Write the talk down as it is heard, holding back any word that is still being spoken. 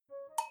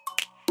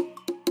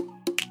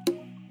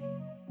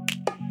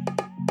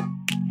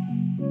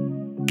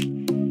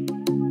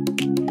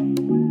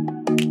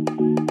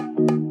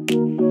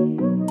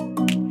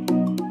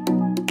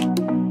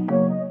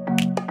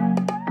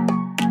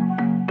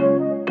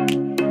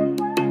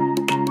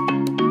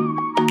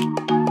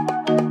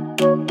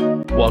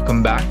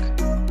Welcome back,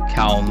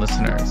 Calum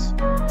listeners.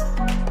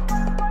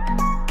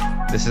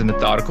 This is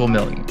Methodical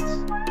Millions,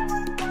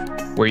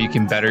 where you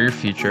can better your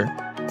future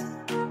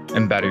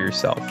and better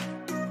yourself.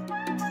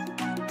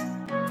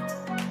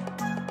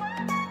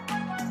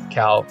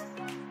 Cal,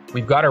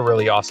 we've got a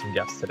really awesome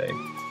guest today.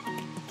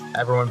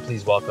 Everyone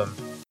please welcome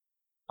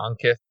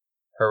Ankit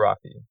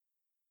Hirafi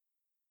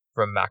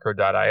from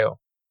Macro.io.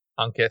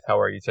 Ankit, how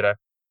are you today?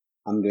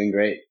 I'm doing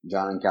great.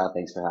 John and Cal,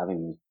 thanks for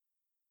having me.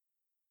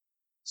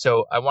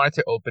 So I wanted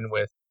to open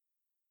with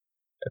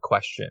a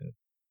question.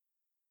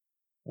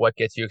 What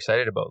gets you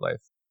excited about life?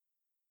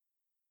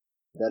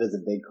 That is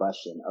a big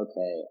question.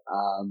 Okay.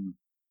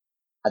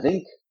 I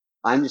think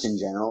I'm just in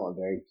general a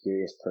very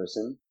curious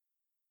person.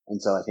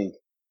 And so I think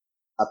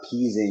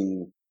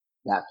appeasing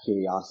that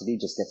curiosity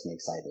just gets me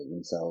excited.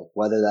 And so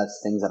whether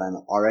that's things that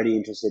I'm already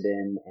interested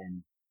in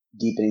and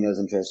deepening those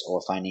interests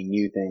or finding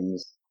new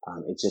things,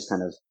 it's just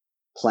kind of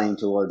playing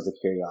towards the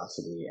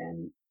curiosity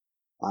and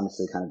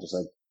honestly kind of just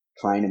like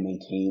trying to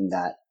maintain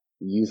that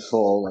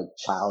youthful, like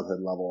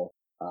childhood level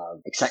of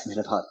excitement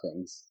about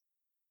things.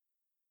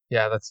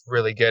 Yeah, that's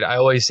really good. I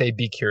always say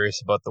be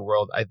curious about the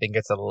world. I think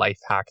it's a life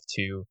hack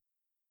to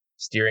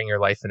steering your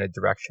life in a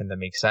direction that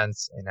makes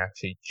sense and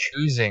actually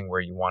choosing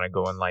where you want to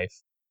go in life.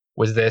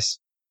 Was this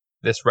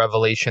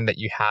revelation that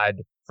you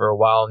had for a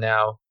while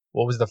now?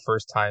 What was the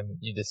first time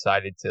you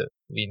decided to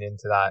lean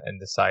into that and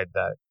decide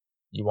that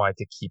you wanted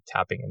to keep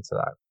tapping into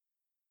that?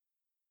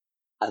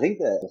 I think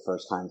that the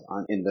first times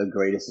aren't in the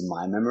greatest of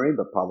my memory,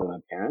 but probably my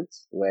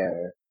parents,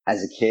 where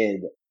as a kid,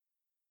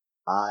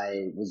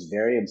 I was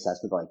very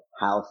obsessed with like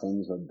how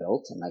things were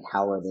built and like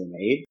how are they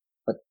made.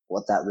 But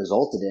what that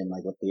resulted in,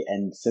 like what the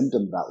end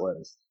symptom of that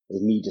was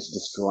me just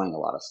destroying a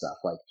lot of stuff.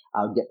 Like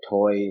I would get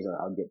toys or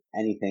I would get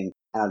anything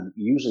and I'd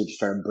usually just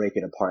try to break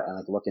it apart and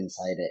like look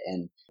inside it.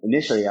 And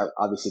initially,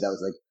 obviously that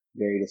was like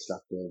very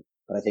destructive.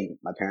 But I think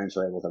my parents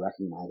were able to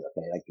recognize,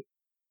 okay, like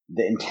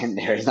the intent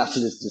there is not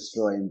to just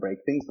destroy and break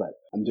things, but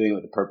I'm doing it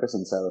with a purpose.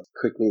 And so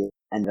quickly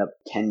ended up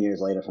 10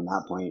 years later from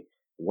that point,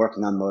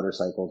 working on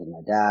motorcycles with my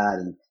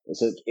dad. And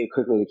so it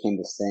quickly became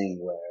this thing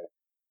where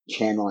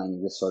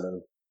channeling this sort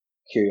of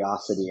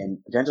curiosity and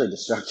potentially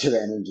destructive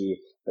energy,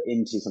 but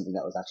into something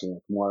that was actually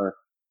like more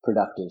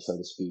productive, so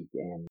to speak,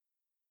 and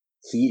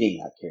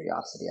feeding that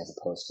curiosity as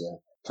opposed to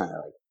trying to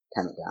like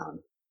tamp it down.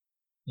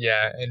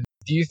 Yeah, and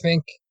do you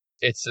think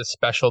it's a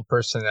special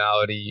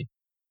personality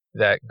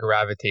that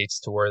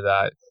gravitates toward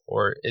that,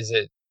 or is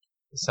it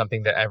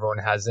something that everyone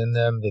has in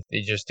them that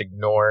they just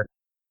ignore?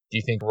 Do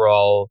you think we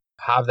all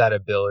have that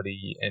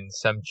ability and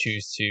some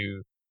choose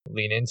to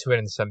lean into it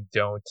and some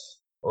don't?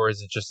 Or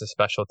is it just a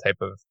special type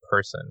of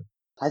person?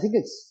 I think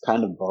it's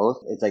kind of both.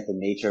 It's like the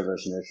nature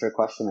versus nurture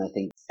question. I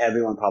think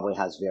everyone probably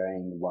has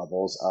varying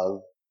levels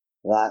of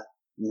that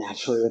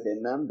naturally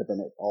within them, but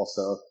then it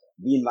also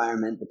the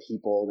environment, the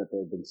people that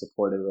they've been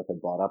supported with and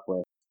brought up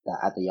with that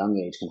at the young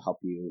age can help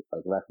you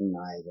like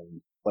recognize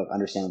and like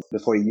understand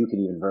before you can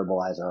even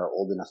verbalize or are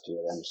old enough to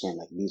really understand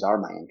like these are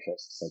my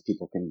interests. Like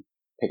people can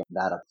pick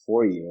that up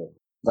for you.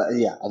 But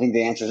yeah, I think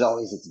the answer is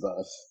always it's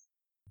both.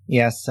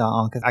 Yes,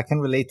 'cause I can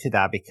relate to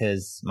that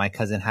because my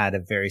cousin had a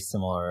very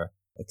similar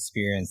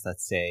experience.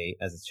 Let's say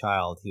as a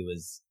child, he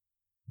was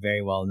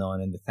very well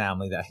known in the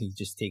family that he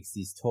just takes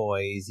these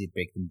toys, he'd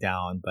break them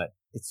down, but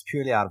it's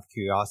purely out of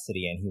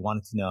curiosity. And he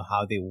wanted to know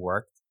how they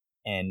worked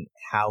and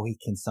how he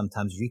can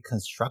sometimes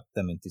reconstruct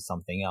them into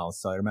something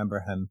else. So I remember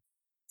him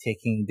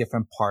taking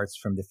different parts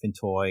from different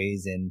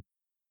toys and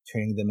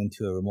turning them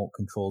into a remote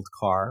controlled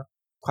car.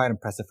 Quite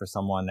impressive for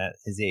someone at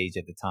his age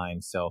at the time.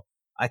 So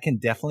I can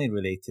definitely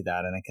relate to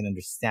that. And I can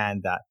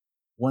understand that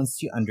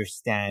once you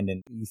understand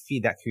and you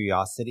feed that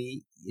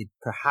curiosity, it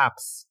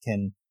perhaps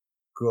can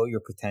grow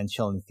your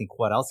potential and think,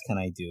 what else can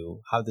I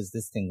do? How does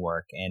this thing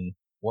work? And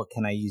what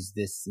can I use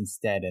this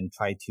instead? And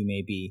try to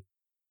maybe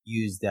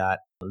use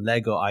that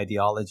Lego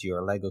ideology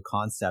or Lego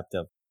concept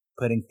of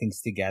putting things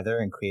together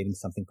and creating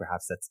something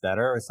perhaps that's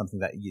better or something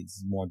that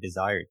is more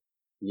desired.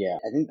 Yeah,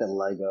 I think that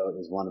Lego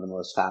is one of the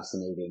most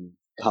fascinating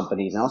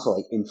companies and also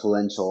like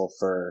influential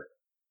for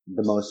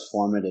the most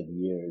formative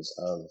years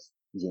of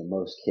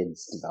most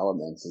kids'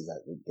 developments is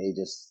that they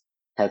just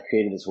have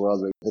created this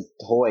world where the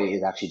toy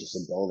is actually just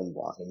a building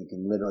block and you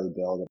can literally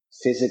build it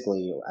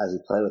physically as you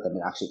play with them.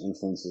 It actually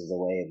influences the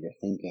way of your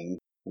thinking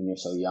when you're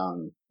so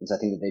young. And so I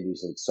think that they do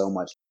so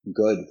much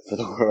good for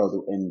the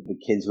world and the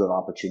kids who have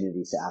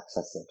opportunities to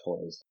access their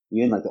toys.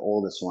 Even like the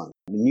oldest one.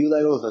 The new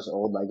Legos versus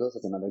old Legos,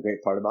 that's another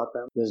great part about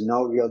them. There's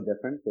no real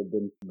difference. They've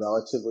been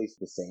relatively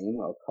the same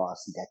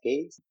across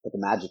decades, but the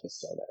magic is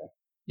still there.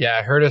 Yeah,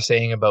 I heard a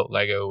saying about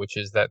Lego, which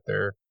is that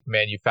their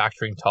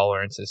manufacturing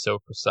tolerance is so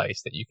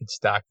precise that you could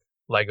stack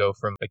Lego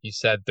from, like you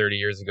said, 30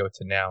 years ago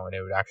to now, and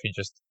it would actually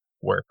just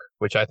work,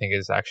 which I think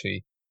is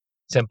actually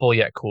simple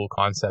yet cool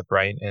concept,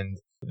 right? And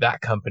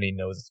that company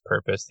knows its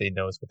purpose. They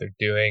knows what they're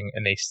doing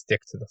and they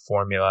stick to the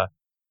formula.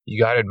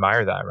 You got to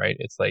admire that, right?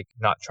 It's like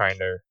not trying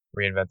to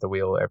reinvent the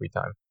wheel every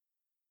time.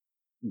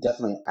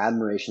 Definitely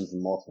admiration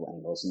from multiple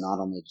angles, not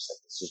only just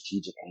like the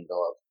strategic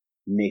angle of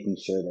making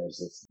sure there's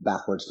this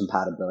backwards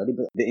compatibility.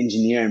 But the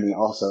engineer in me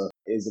also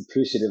is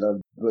appreciative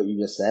of what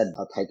you just said,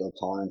 how tight those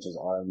tolerances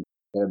are and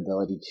their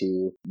ability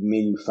to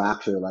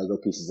manufacture Lego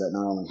pieces that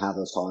not only have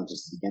those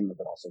tolerances to begin with,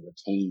 but also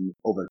retain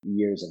over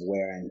years of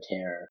wear and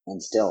tear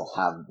and still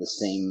have the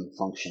same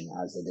function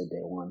as they did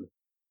day one.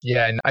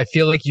 Yeah, and I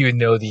feel like you would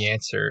know the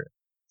answer.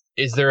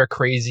 Is there a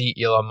crazy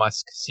Elon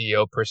Musk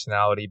CEO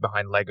personality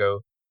behind Lego?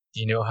 Do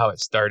you know how it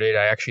started?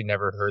 I actually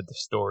never heard the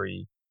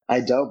story. I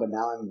don't, but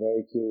now I'm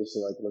very curious to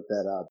look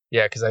that up.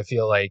 Yeah, because I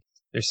feel like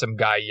there's some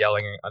guy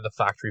yelling on the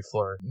factory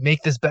floor,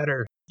 make this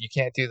better. You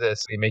can't do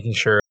this. And making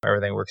sure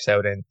everything works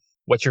out. And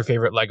what's your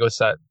favorite Lego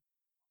set?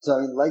 So,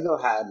 I mean, Lego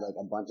had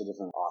a bunch of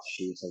different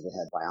offshoots. They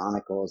had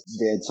Bionicles.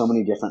 They had so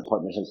many different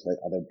partnerships with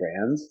other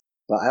brands.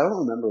 But I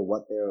don't remember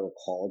what they were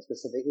called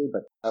specifically,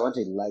 but I went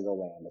to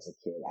Legoland as a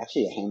kid,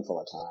 actually a handful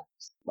of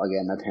times.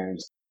 Again, my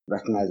parents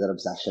recognized that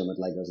obsession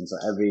with Legos. And so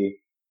every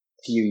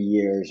few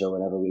years or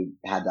whenever we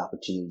had the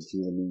opportunity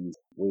through the means,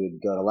 we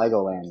would go to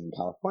Legoland in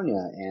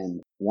California.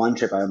 And one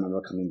trip I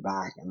remember coming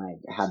back and I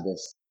had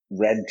this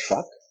red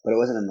truck, but it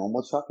wasn't a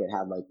normal truck. It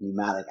had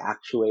pneumatic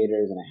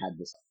actuators and it had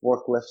this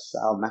forklift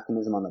style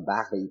mechanism on the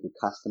back that you could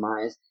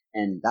customize.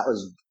 And that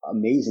was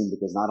amazing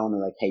because not only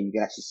hey, you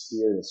could actually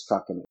steer this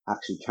truck and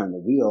actually turn the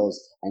wheels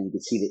and you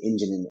could see the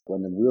engine, and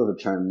when the wheel would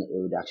turn, it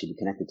would actually be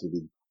connected to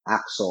the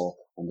axle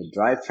and the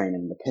drivetrain,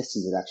 and the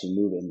pistons would actually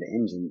move in the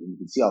engine, and you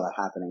could see all that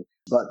happening.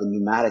 But the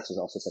pneumatics was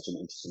also such an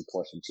interesting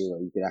portion too,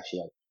 where you could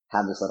actually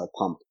have this little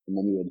pump, and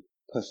then you would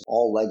push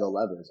all Lego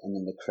levers, and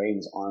then the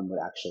crane's arm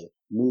would actually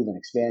move and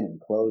expand and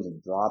close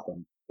and drop,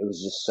 and it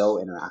was just so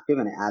interactive,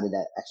 and it added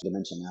that extra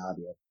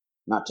dimensionality of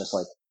not just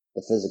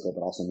the physical,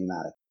 but also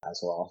pneumatic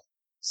as well.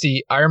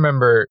 See, I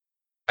remember,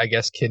 I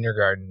guess,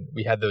 kindergarten,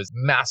 we had those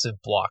massive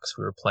blocks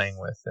we were playing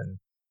with, and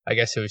I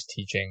guess it was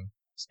teaching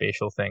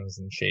spatial things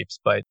and shapes,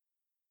 but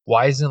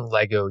why isn't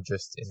Lego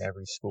just in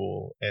every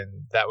school?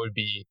 And that would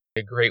be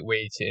a great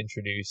way to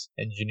introduce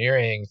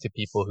engineering to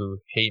people who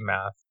hate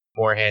math,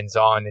 more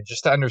hands-on, and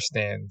just to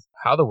understand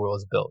how the world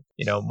is built.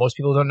 Most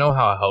people don't know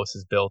how a house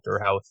is built or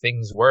how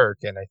things work.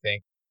 And I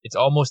think it's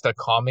almost a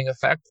calming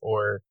effect,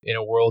 or in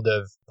a world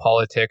of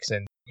politics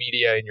and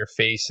media in your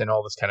face and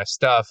all this kind of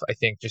stuff, I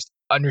think just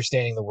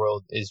understanding the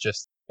world is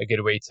just a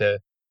good way to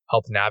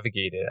help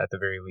navigate it at the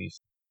very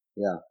least.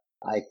 Yeah.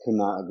 I could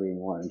not agree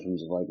more in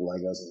terms of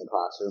Legos in the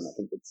classroom. I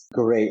think it's a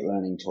great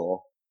learning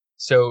tool.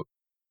 So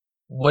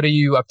what are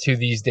you up to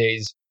these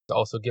days?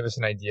 Also give us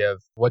an idea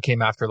of what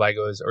came after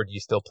Legos, or do you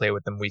still play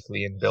with them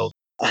weekly and build?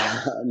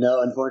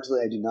 No,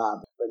 unfortunately I do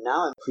not. But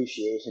now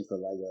appreciation for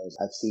Legos,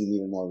 I've seen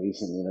even more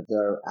recently that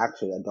there are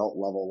actually adult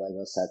level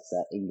Lego sets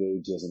that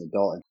engage you as an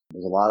adult.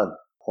 There's a lot of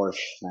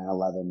Porsche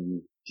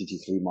 911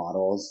 GT3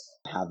 models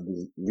have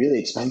these really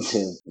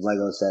expensive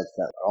Lego sets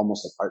that are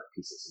almost like art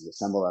pieces. You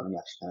assemble them and you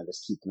actually kind of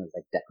just keep them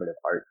as decorative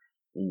art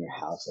in your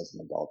house as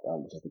an adult,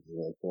 which I think is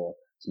really cool.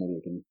 So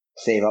maybe you can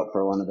save up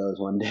for one of those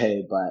one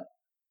day. But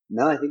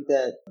no, I think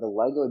that the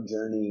Lego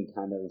journey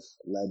kind of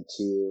led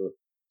to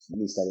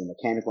me studying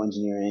mechanical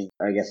engineering,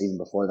 or I guess even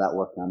before that,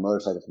 working on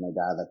motorcycles for my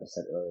dad. Like I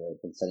said earlier,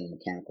 I've been studying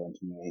mechanical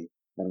engineering,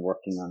 then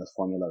working on the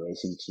Formula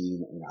racing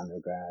team in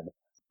undergrad.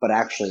 But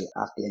actually,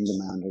 at the end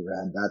of my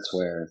undergrad, that's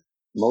where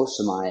most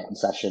of my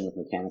obsession with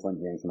mechanical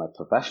engineering from a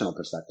professional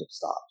perspective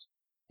stopped,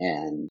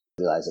 and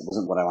realized it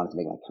wasn't what I wanted to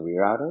make my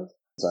career out of.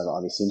 So I've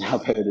obviously now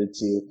pivoted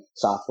to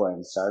software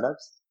and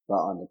startups.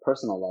 But on the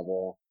personal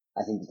level,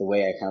 I think the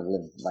way I kind of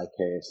lived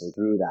vicariously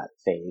through that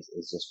phase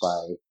is just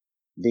by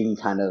being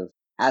kind of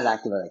as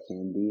active as I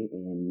can be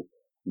in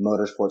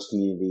motorsports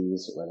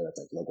communities, whether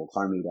it's local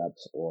car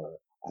meetups or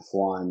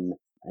F1.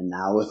 And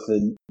now with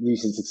the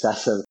recent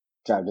success of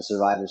Drive to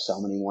Survive, there's so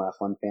many more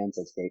F1 fans.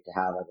 It's great to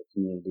have a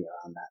community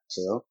around that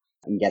too.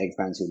 And getting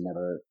friends who've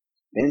never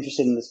been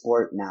interested in the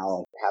sport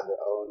now have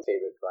their own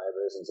favorite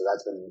drivers. And so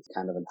that's been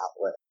kind of an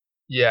outlet.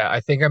 Yeah,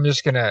 I think I'm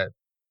just going to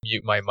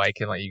mute my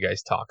mic and let you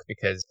guys talk,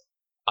 because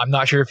I'm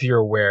not sure if you're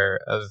aware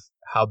of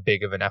how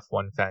big of an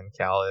F1 fan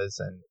Cal is.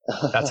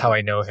 And that's how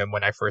I know him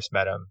when I first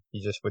met him.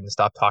 He just wouldn't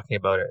stop talking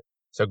about it.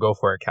 So go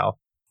for it, Cal.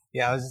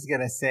 Yeah, I was just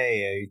going to say,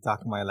 you're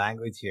talking my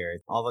language here.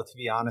 Although, to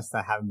be honest,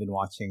 I haven't been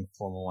watching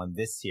Formula One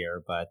this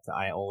year, but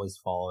I always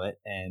follow it.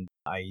 And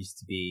I used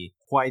to be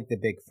quite the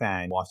big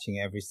fan, watching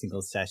every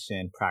single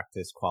session,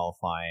 practice,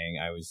 qualifying.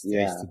 I used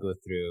to go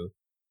through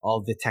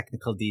all the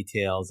technical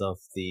details of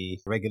the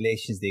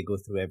regulations they go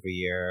through every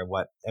year,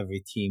 what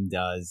every team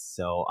does.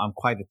 So I'm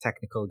quite a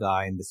technical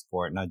guy in the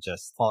sport, not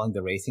just following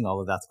the racing,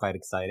 although that's quite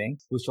exciting,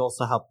 which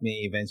also helped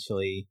me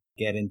eventually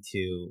get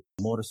into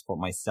motorsport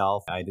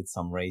myself. I did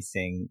some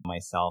racing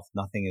myself,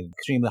 nothing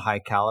extremely high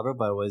caliber,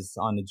 but it was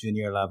on a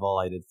junior level.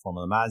 I did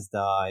Formula Mazda.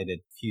 I did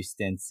a few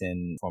stints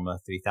in Formula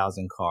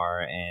 3000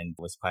 car, and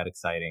it was quite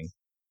exciting.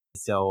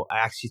 So I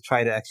actually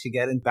tried to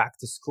get back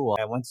to school.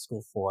 I went to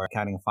school for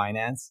accounting and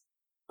finance,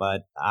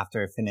 but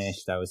after I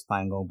finished, I was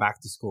planning on going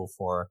back to school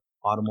for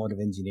automotive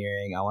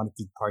engineering. I wanted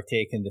to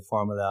partake in the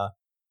Formula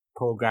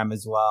program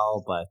as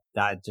well, but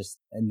that just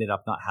ended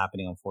up not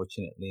happening,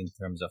 unfortunately, in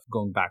terms of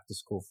going back to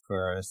school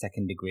for a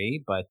second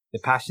degree. But the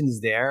passion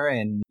is there,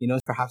 and,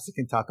 perhaps we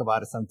can talk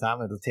about it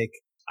sometime. It'll take,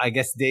 I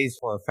guess, days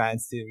for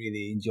fans to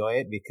really enjoy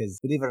it because,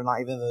 believe it or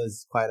not, even though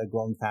there's quite a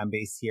growing fan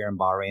base here in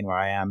Bahrain where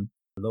I am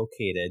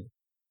located,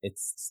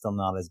 it's still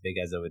not as big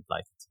as I would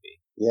like it to be.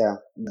 Yeah,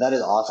 that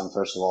is awesome,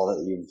 first of all,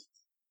 that you've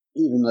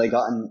even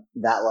gotten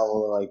that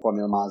level of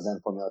Formula Mazda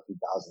and Formula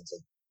 2000. So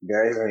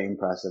very, very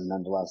impressive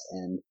nonetheless.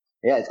 And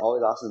yeah, it's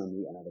always awesome to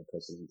meet another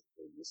person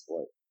in the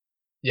sport.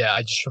 Yeah,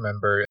 I just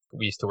remember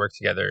we used to work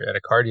together at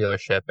a car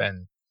dealership,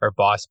 and our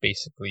boss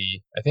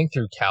basically, I think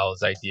through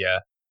Cal's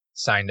idea,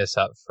 signed us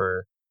up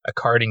for a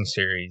karting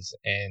series.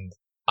 And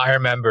I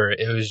remember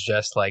it was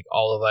just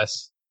all of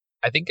us,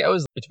 I think I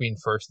was between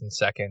first and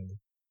second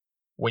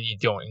when you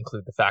don't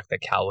include the fact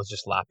that Cal was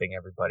just lapping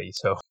everybody.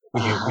 So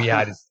we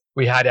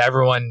had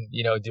everyone,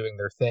 doing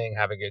their thing,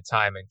 having a good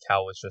time, and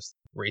Cal was just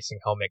racing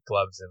helmet,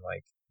 gloves, and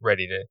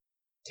ready to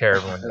tear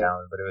everyone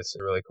down. But it was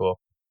really cool.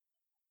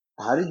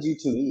 How did you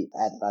two meet?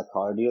 At that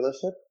car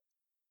dealership?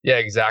 Yeah,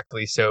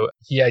 exactly. So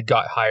he had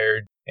got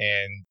hired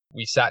and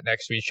we sat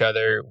next to each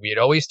other. We had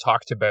always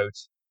talked about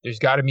there's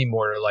got to be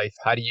more to life.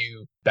 How do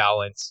you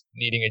balance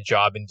needing a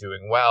job and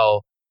doing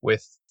well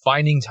with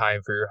finding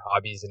time for your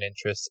hobbies and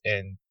interests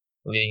and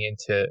leading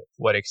into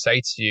what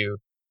excites you,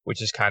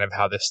 which is kind of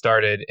how this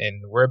started.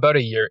 And we're about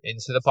a year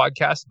into the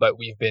podcast, but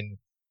we've been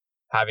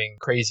having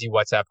crazy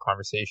WhatsApp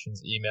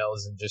conversations,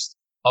 emails, and just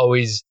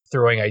always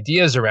throwing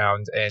ideas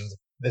around. And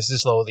this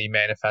is slowly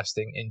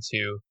manifesting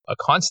into a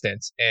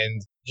constant.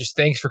 And just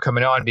thanks for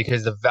coming on,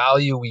 because the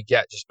value we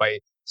get just by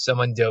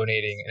someone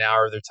donating an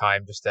hour of their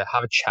time just to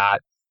have a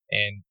chat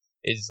and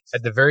is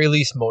at the very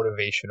least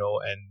motivational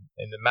and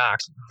in the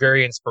max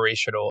very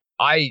inspirational.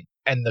 I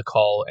end the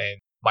call and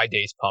my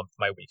day's pumped,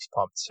 my week's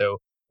pumped. So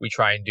we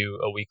try and do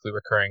a weekly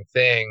recurring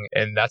thing,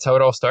 and that's how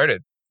it all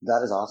started.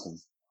 That is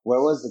awesome.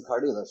 Where was the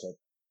car dealership?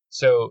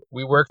 So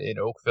we worked in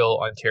Oakville,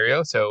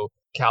 Ontario. So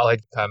Cal had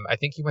come, I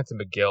think he went to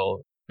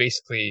McGill,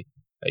 basically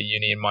a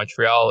uni in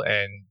Montreal,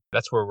 and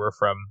that's where we're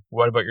from.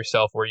 What about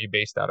yourself? Where are you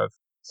based out of?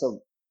 So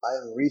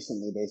I'm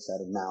recently based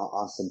out of now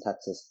Austin,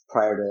 Texas.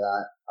 Prior to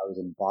that, I was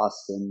in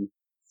Boston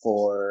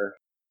for,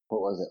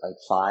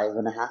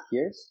 5.5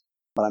 years?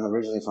 But I'm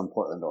originally from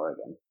Portland,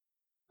 Oregon.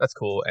 That's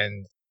cool.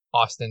 And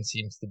Austin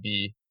seems to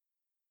be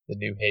the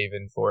new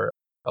haven for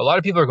a lot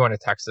of people are going to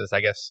Texas. I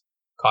guess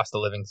cost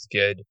of living's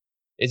good.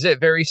 Is it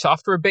very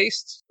software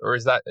based, or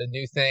is that a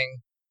new thing?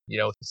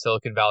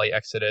 Silicon Valley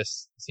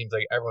exodus. It seems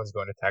like everyone's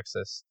going to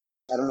Texas.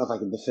 I don't know if I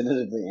can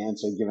definitively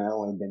answer, given I've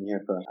only been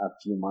here for a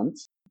few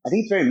months. I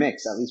think it's very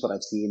mixed, at least what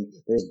I've seen.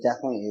 There's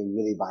definitely a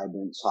really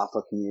vibrant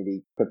software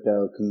community,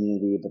 crypto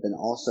community, but then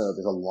also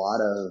there's a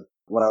lot of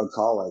what I would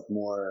call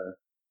more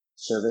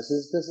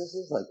services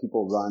businesses.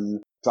 People run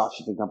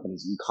dropshipping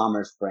companies,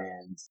 e-commerce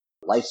brands,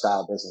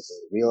 lifestyle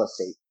businesses, real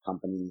estate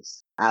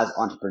companies as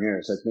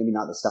entrepreneurs. So it's maybe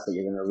not the stuff that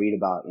you're going to read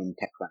about in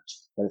TechCrunch,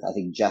 but it's, I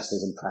think, just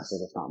as impressive,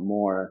 if not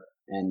more.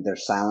 And they're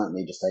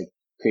silently just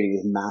creating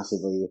these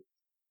massively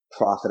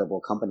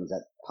profitable companies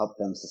that help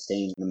them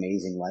sustain an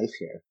amazing life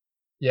here.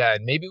 Yeah,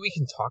 and maybe we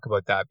can talk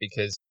about that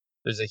because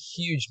there's a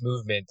huge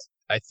movement,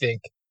 I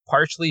think,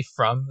 partially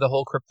from the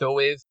whole crypto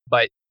wave,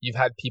 but you've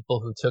had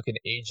people who took an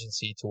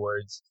agency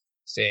towards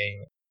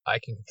saying, I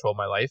can control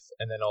my life.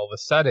 And then all of a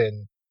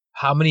sudden,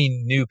 how many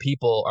new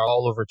people are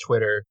all over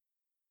Twitter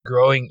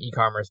growing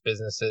e-commerce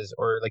businesses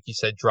or, like you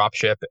said,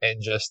 dropship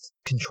and just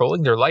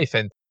controlling their life?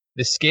 And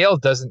the scale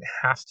doesn't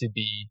have to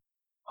be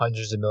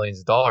hundreds of millions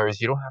of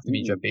dollars. You don't have to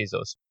be Jeff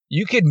Bezos.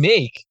 You could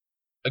make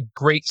a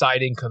great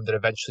side income that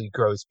eventually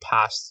grows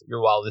past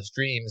your wildest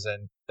dreams.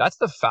 And that's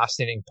the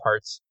fascinating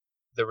parts,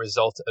 the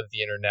result of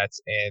the internet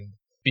and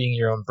being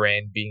your own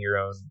brand, being your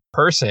own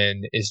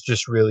person is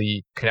just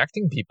really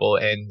connecting people.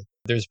 And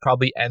there's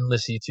probably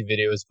endless YouTube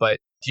videos, but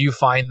do you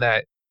find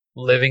that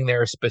living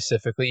there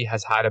specifically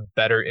has had a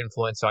better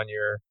influence on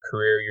your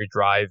career, your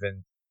drive,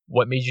 and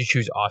what made you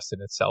choose Austin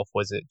itself?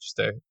 Was it just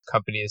a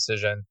company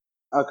decision?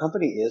 Our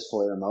company is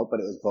fully remote,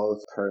 but it was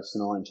both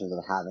personal in terms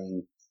of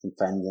having some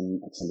friends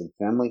and extended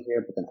family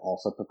here, but then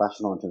also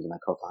professional in terms of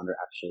my co-founder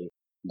actually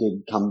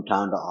did come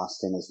down to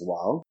Austin as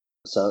well.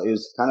 So it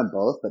was kind of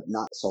both, but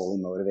not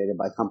solely motivated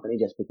by company,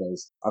 just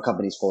because our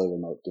company is fully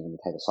remote given the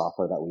type of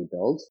software that we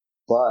build.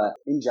 But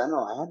in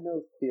general, I had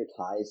no clear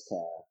ties to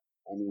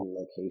any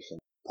location.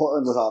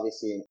 Portland was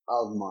obviously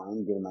of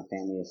mine, given my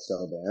family is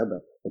still there,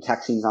 but the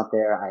tech scene's not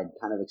there. I had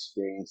kind of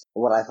experienced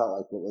what I felt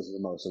like what was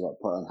the most of what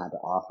Portland had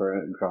to offer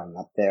growing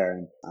up there,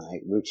 and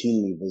I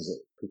routinely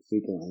visit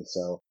frequently.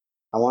 So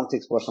I wanted to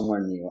explore somewhere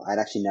new. I'd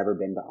actually never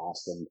been to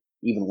Austin,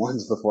 even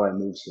once before I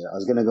moved here. I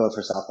was going to go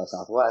for South by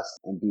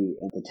Southwest and be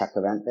in the tech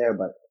event there,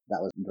 but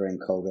that was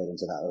during COVID, and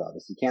so that was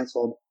obviously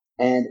canceled.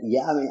 And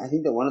yeah, I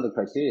think that one of the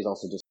criteria is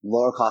also just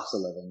lower cost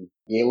of living,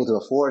 be able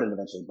to afford and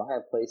eventually buy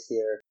a place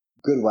here.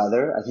 Good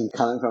weather. I think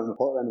coming from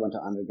Portland, went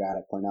to undergrad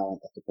at Cornell,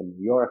 went to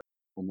New York,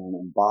 and then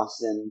in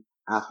Boston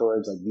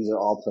afterwards. These are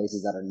all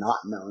places that are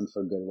not known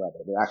for good weather.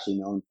 They're actually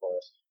known for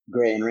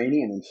gray and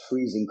rainy, and then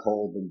freezing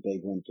cold in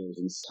big winters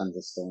and tons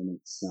of storm and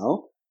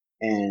snow.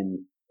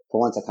 And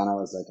for once, I kind of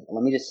was like,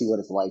 let me just see what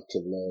it's like to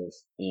live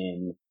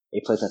in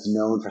a place that's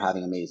known for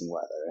having amazing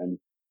weather. And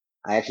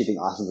I actually think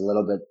Austin's a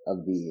little bit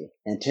of the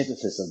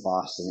antithesis of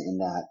Boston in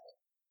that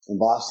in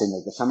Boston,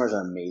 like the summers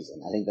are amazing.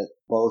 I think that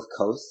both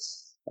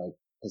coasts, like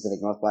Pacific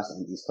Northwest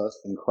and East Coast,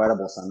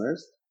 incredible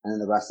summers. And then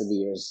the rest of the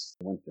years,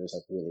 winter is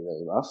like really,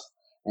 really rough.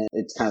 And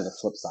it's kind of the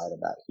flip side of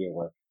that here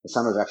where the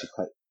summers are actually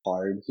quite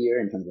hard here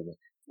in terms of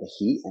the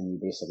heat, and you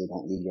basically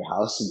don't leave your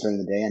house during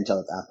the day until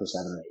it's after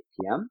 7 or 8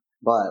 p.m.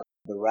 But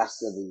the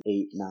rest of the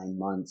 8, 9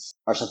 months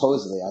are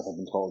supposedly, as I've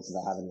been told, since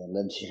I haven't even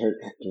lived here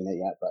doing it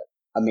yet, but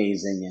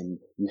amazing. And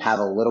you have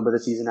a little bit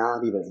of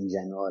seasonality, but in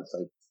general, it's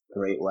like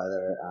great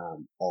weather,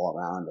 all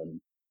around,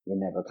 and you're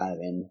never kind of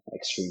in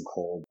extreme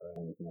cold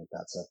or anything like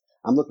that. So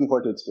I'm looking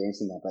forward to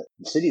experiencing that, but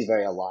the city is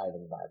very alive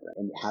and vibrant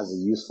and it has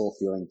a youthful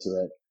feeling to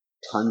it.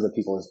 Tons of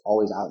people is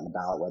always out and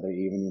about, whether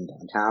you're even in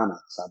downtown or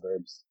the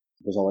suburbs.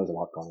 There's always a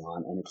lot going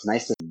on, and it's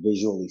nice to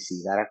visually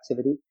see that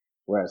activity.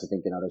 Whereas I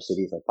think in other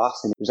cities like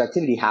Boston, there's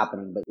activity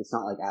happening, but it's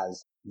not like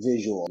as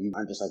visual. You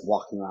aren't just like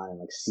walking around and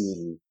like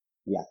seeing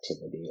the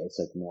activity. It's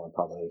like more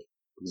probably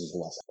just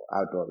less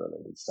outdoor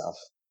related stuff.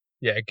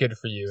 Yeah, good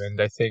for you.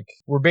 And I think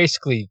we're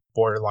basically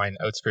borderline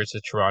outskirts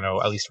of Toronto,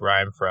 at least where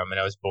I'm from,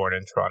 and I was born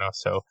in Toronto.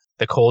 So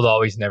the cold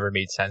always never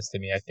made sense to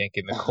me. I think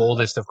in the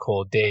coldest of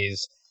cold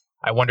days,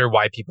 I wonder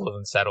why people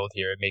haven't settled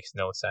here. It makes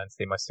no sense.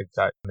 They must have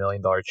got $1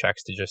 million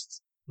checks to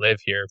just live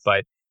here,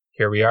 but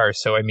here we are.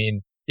 So, I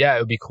mean, yeah, it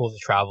would be cool to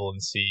travel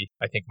and see.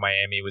 I think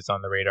Miami was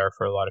on the radar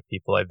for a lot of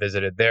people. I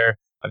visited there.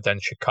 I've done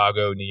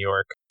Chicago, New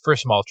York for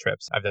small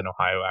trips. I've done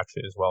Ohio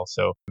actually as well.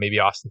 So maybe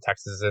Austin,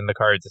 Texas is in the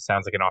cards. It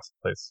sounds like an awesome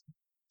place.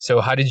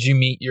 So how did you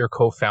meet your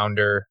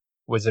co-founder?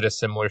 Was it a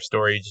similar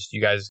story? Just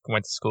you guys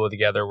went to school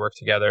together, worked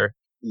together?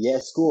 Yeah,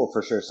 school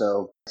for sure.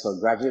 So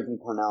graduated from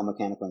Cornell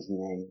Mechanical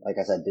Engineering. Like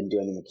I said, didn't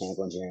do any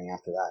mechanical engineering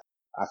after that.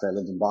 After I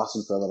lived in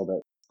Boston for a little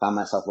bit, found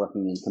myself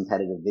working in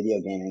competitive video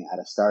gaming at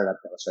a startup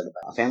that was started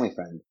by a family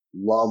friend.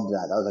 Loved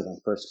that. That was like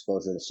my first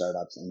exposure to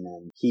startups. And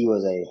then he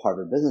was a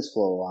Harvard Business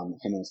School,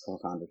 him and his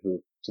co-founder, who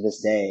to this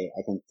day,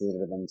 I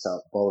consider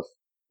themselves both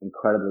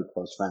incredibly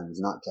close friends,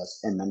 not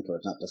just, and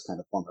mentors, not just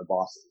kind of former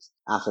bosses.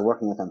 After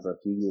working with them for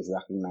a few years,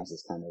 recognized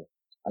this kind of,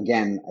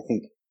 again, I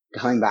think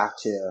coming back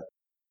to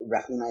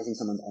recognizing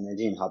someone's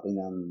energy and helping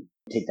them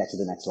take that to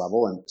the next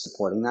level and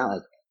supporting that,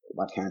 like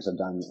my parents have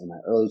done in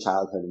my early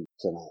childhood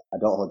to my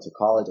adulthood to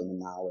college, and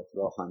then now with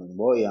Rohan and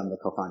William, the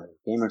co-founder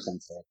of Gamer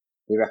Sensei,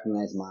 they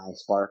recognized my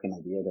spark and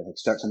idea to like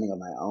start something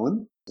of my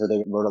own. So they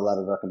wrote a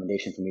letter of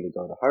recommendation for me to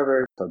go to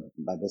Harvard for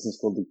my business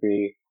school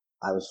degree.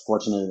 I was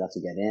fortunate enough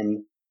to get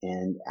in.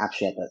 And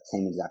actually at that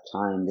same exact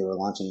time, they were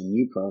launching a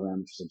new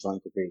program, which is a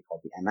joint degree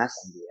called the MS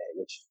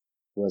MBA, which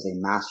was a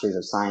master's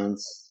of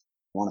science.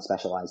 I want to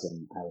specialize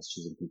in, I was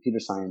choosing computer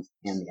science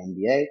and the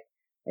MBA.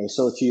 It was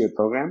still a 2-year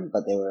program,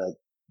 but they were like,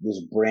 this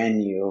was brand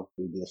new.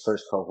 We'd be the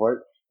first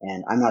cohort.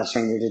 And I'm not a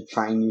stranger to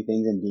trying new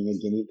things and being a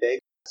guinea pig.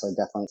 So I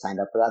definitely signed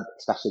up for that,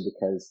 especially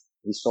because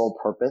the sole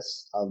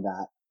purpose of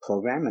that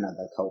program and of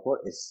that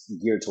cohort is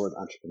geared towards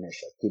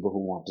entrepreneurship, people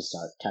who want to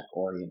start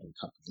tech-oriented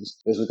companies.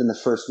 It was within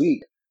the first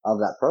week of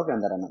that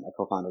program that I met my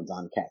co-founder,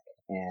 John Keck.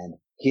 And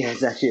he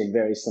has actually a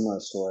very similar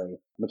story.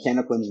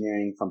 Mechanical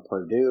engineering from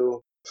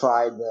Purdue,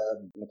 tried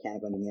the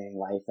mechanical engineering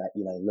life at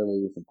Eli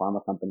Lilly, the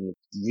pharma company,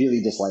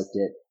 really disliked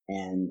it.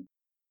 And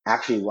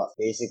actually what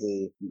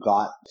basically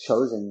got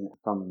chosen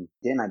from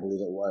Din, I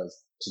believe it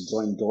was, to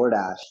join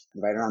DoorDash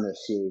right around their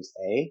Series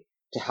A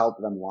to help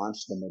them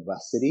launch the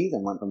Midwest cities,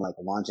 and went from like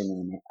launching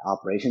an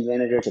operations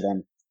manager to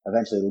then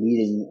eventually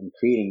leading and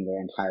creating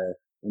their entire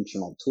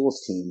internal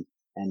tools team.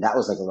 And that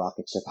was like a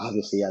rocket ship,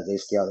 obviously, as they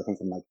scaled, I think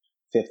from like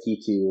 50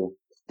 to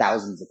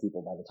thousands of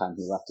people by the time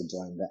he left to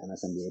join the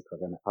MSMBA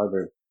program at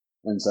Harvard.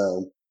 And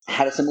so I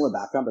had a similar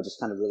background, but just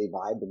kind of really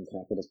vibed and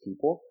connected as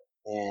people.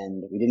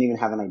 And we didn't even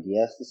have an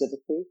idea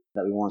specifically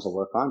that we wanted to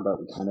work on, but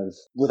we kind of,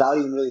 without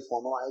even really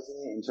formalizing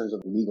it in terms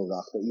of legal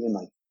docs, but even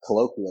like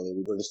colloquially,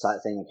 we were just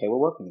saying, okay, we're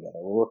working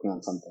together. We're working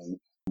on something.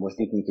 We're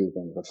thinking through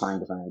things. We're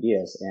trying different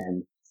ideas.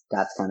 And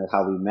that's kind of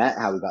how we met,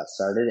 how we got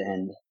started.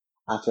 And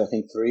after I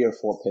think 3 or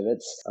 4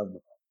 pivots of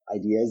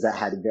ideas that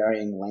had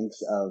varying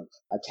lengths of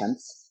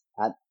attempts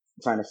at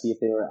trying to see if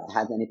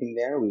had anything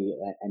there, we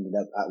ended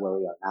up at where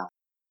we are now.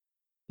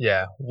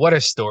 Yeah, what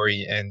a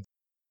story. And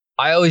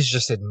I always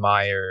just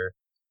admire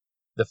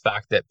the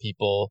fact that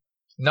people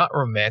not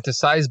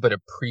romanticize, but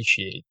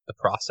appreciate the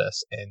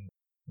process and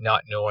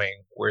not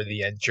knowing where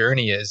the end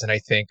journey is. And I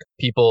think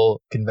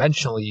people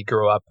conventionally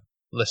grow up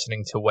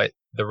listening to what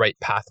the right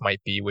path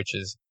might be, which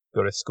is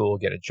go to school,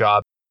 get a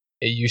job.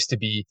 It used to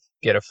be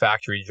get a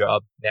factory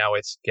job. Now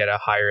it's get a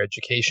higher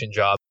education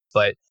job.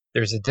 But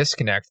there's a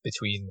disconnect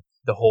between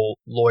the whole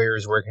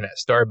lawyers working at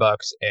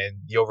Starbucks and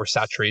the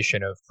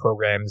oversaturation of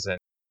programs and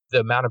the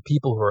amount of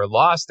people who are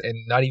lost and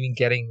not even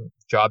getting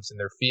jobs in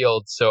their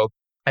field. So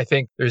I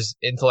think there's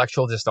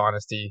intellectual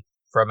dishonesty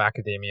from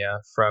academia,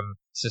 from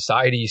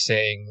society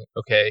saying,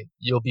 okay,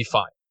 you'll be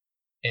fine.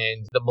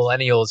 And the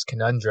millennials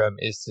conundrum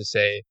is to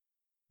say,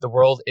 the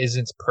world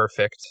isn't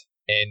perfect,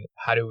 and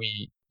how do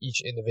we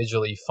each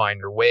individually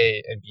find our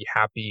way and be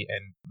happy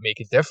and make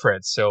a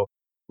difference? So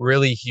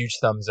really huge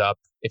thumbs up.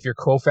 If your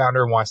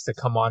co-founder wants to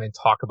come on and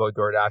talk about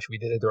DoorDash, we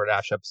did a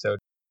DoorDash episode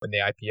when they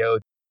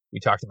IPO'd. We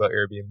talked about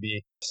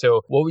Airbnb.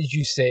 So what would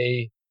you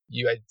say?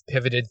 You had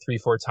pivoted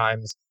 3-4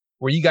 times.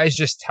 Were you guys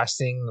just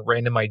testing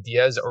random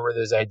ideas, or were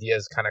those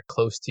ideas kind of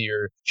close to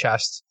your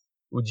chest?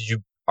 Did you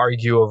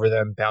argue over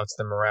them, bounce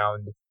them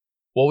around?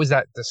 What was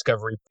that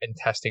discovery and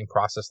testing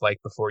process like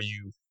before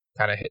you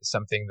kind of hit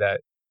something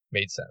that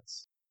made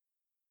sense?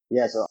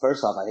 Yeah, so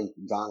first off, I think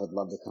John would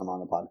love to come on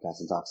the podcast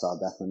and talk, so I'll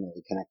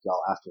definitely connect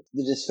y'all after.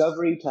 The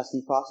discovery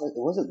testing process, it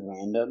wasn't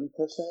random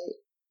per se.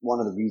 One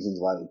of the reasons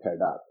why we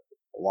paired up,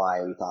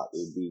 why we thought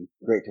it would be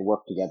great to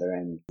work together,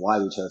 and why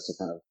we chose to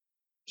kind of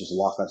just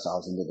lock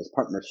ourselves into this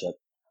partnership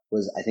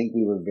was I think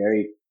we were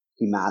very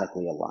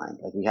thematically aligned.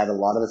 Like we had a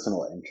lot of the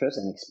similar interests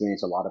and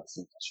experienced a lot of the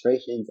same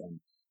frustrations and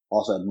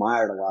also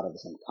admired a lot of the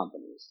same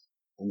companies.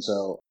 And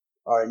so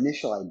our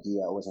initial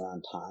idea was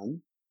around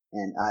time,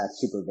 and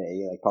it's super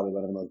vague, like probably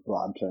one of the most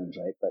broad terms,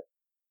 right? But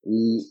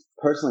we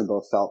personally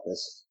both felt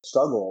this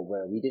struggle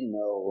where we didn't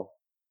know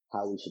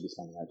how we should be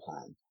spending our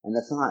time. And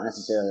that's not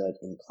necessarily like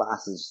in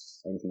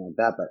classes or anything like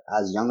that, but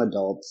as young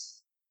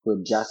adults who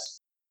had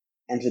just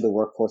entered the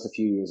workforce a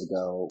few years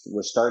ago,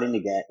 we're starting to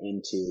get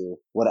into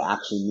what it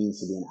actually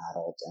means to be an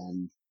adult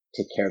and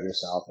take care of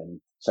yourself and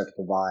start to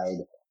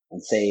provide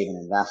and save and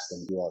invest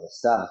and do all this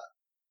stuff.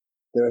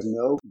 There is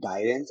no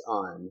guidance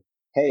on,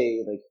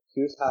 hey, like,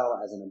 here's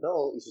how as an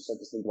adult you should start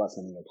to think about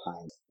spending your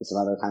time. It's a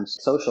lot of times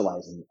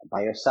socializing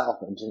by yourself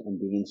and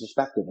being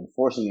introspective and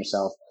forcing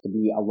yourself to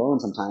be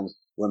alone sometimes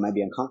where it might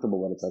be uncomfortable,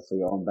 what it's like for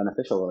your own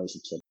beneficial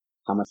relationship.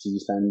 How much do you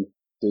spend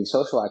doing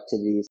social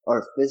activities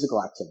or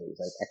physical activities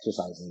like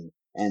exercising?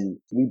 And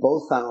we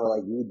both found we're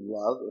like, we would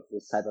love if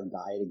this type of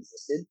guide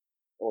existed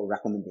or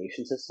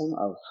recommendation system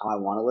of how I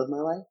want to live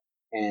my life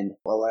and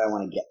what I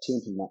want to get to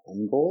in terms of my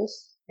end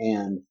goals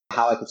and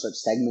how I could start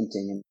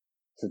segmenting and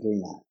for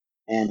doing that.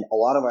 And a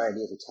lot of our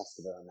ideas were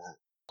tested on that.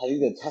 I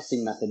think the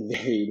testing method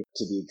varied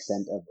to the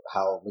extent of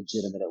how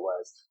legitimate it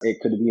was. It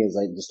could be as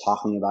like just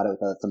talking about it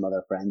with some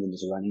other friends and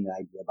just running the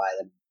idea by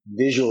them,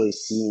 visually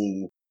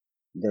seeing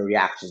their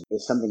reaction.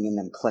 If something in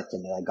them clicked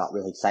and they like got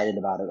really excited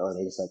about it, or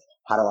they just like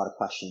had a lot of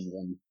questions,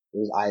 and it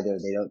was either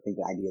they don't think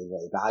the idea is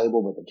really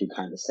valuable, but they're too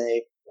kind to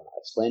say, they're not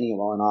explaining it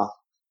well enough.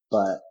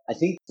 But I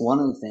think one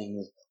of the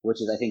things,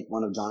 which is I think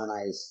one of John and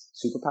I's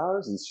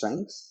superpowers and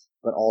strengths,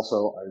 but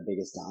also our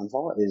biggest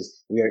downfall,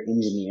 is we are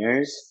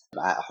engineers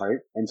at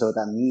heart. And so what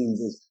that means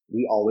is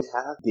we always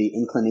have the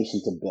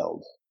inclination to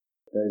build.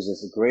 There's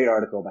this great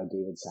article by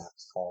David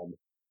Sachs called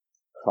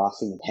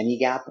Crossing the Penny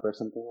Gap or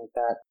something like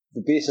that.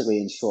 But basically,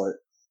 in short,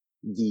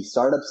 the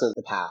startups of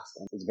the past,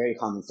 and it's very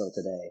common still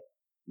today,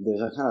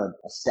 there's a kind of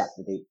a step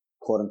that they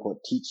quote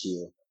unquote teach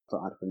you for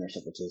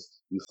entrepreneurship, which is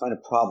you find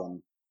a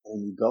problem and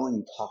then you go and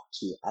you talk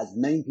to as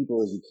many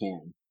people as you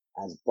can,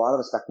 as broad of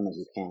a spectrum as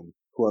you can,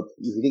 who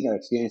you think are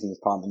experiencing this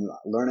problem, and you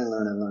learn and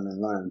learn and learn and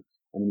learn,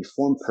 and then you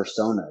form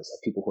personas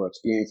of people who are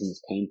experiencing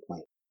this pain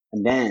point.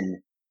 And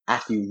then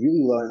after you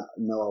really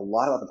know a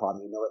lot about the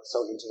problem, you know it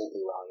so intimately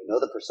well, you know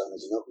the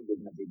personas, you know who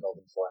you're going to be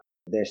building for,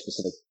 their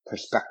specific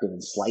perspective and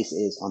slice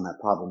is on that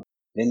problem,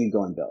 then you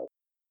go and build.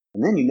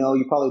 And then you know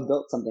you probably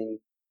built something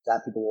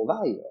that people will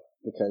value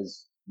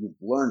because you've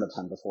learned a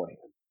ton beforehand.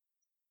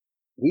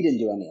 We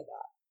didn't do any of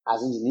that.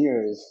 As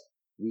engineers,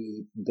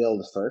 we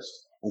build first.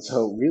 And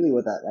so really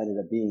what that ended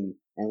up being,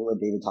 and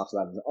what David talks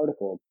about in the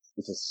article,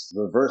 is this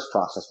reverse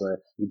process where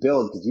you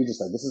build because you're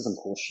just like, this is some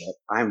cool shit.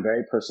 I'm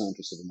very personally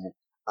interested in it.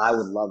 I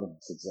would love if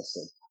this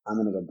existed. I'm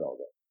going to go build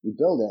it. You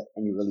build it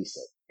and you release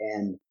it.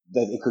 And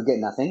it could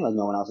get nothing, like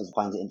no one else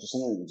finds it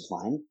interesting and it's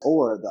fine.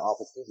 Or the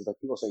opposite case is like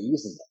people start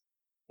using it.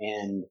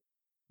 And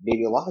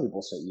maybe a lot of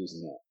people start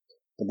using it.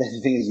 But then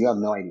the thing is, you have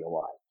no idea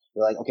why.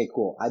 You're like, okay,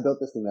 cool. I built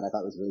this thing that I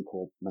thought was really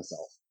cool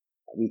myself.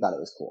 We thought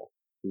it was cool.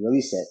 We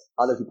release it.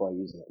 Other people are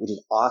using it, which is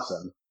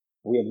awesome.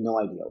 We have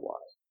no idea why.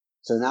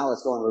 So now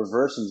let's go and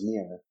reverse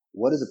engineer.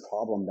 What is the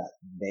problem that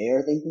they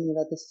are thinking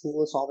that this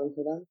tool is solving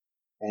for them?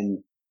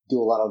 And do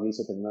a lot of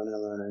research and learn and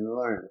learn and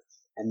learn.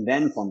 And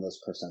then form those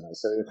personas.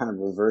 So you're kind of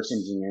reverse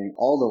engineering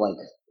all the like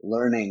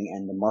learning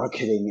and the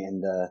marketing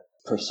and the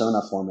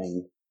persona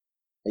forming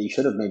that you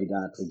should have maybe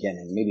done at the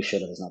beginning. Maybe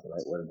should have is not the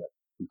right word, but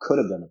you could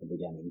have done at the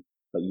beginning,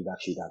 but you've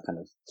actually got kind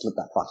of flipped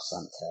that process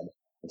on its head.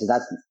 Because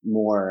that's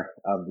more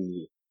of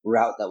the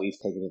route that we've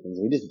taken to things.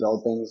 We just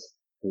build things,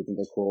 we think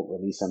they're cool,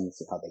 release them,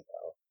 see how they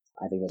go.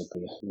 I think that's a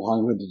pretty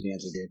long-winded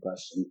answer to your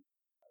question.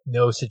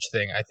 No such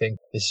thing. I think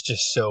it's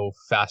just so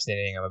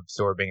fascinating. I'm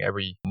absorbing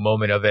every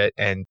moment of it.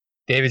 And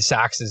David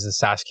Sachs is the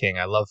SaaS king.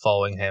 I love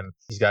following him.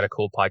 He's got a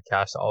cool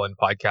podcast, All In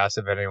Podcast,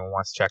 if anyone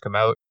wants to check him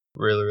out.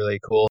 Really, really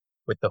cool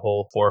with the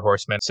whole Four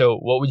Horsemen. So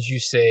what would you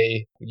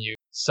say when you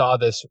saw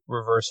this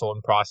reversal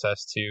in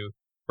process to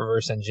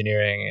reverse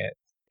engineering it?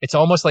 It's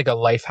almost like a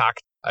life hack,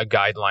 a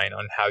guideline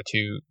on how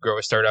to grow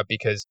a startup,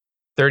 because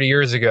 30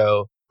 years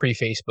ago,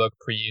 pre-Facebook,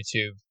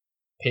 pre-YouTube,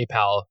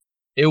 PayPal,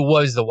 it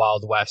was the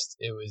Wild West.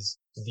 It was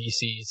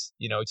VCs,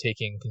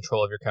 taking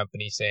control of your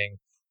company, saying,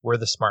 we're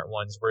the smart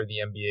ones, we're the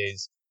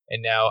MBAs.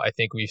 And now I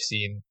think we've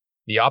seen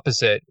the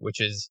opposite,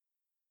 which is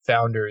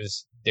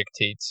founders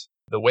dictate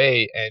the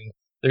way. And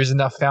there's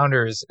enough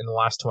founders in the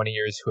last 20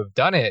 years who have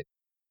done it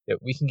that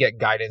we can get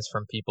guidance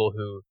from people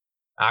who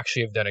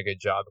actually have done a good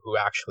job, who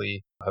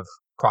actually have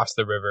crossed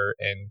the river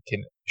and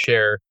can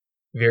share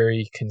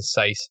very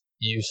concise,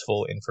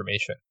 useful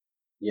information.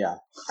 Yeah.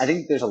 I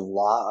think there's a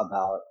lot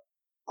about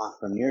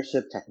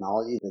entrepreneurship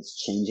technology that's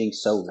changing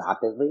so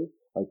rapidly,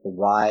 like the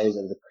rise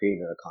of the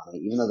creator economy.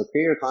 Even though the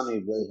creator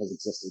economy really has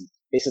existed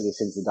basically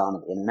since the dawn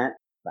of the internet,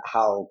 but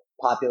how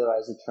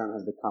popularized the term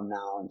has become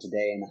now and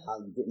today, and how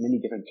many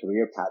different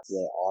career paths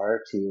there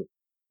are to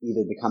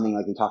either becoming,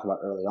 like we talked about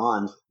early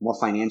on, more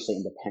financially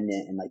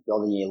independent and like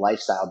building a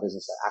lifestyle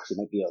business that actually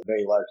might be a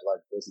very large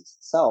business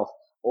itself,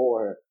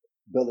 or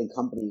building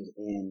companies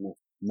in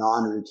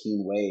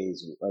non-routine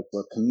ways, like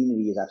where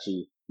community is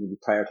actually maybe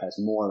prioritized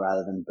more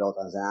rather than built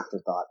as an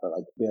afterthought, but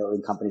like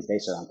building companies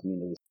based around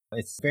communities.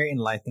 It's very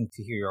enlightening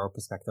to hear your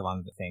perspective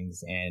on the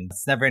things, and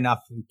it's never enough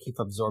to keep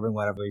absorbing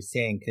whatever you're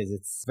saying because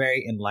it's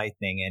very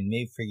enlightening. And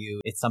maybe for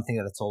you, it's something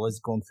that's always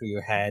going through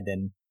your head,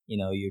 and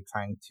you're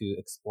trying to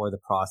explore the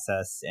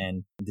process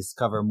and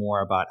discover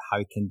more about how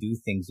you can do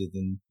things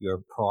within your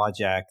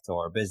project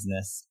or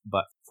business.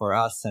 But for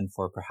us and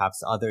for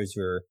perhaps others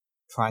who are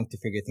trying to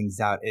figure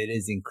things out, it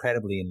is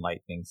incredibly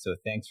enlightening. So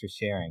thanks for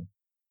sharing.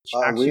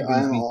 I'm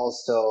all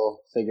still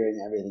figuring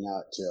everything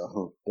out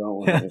too. Don't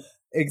worry.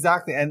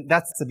 Exactly. And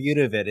that's the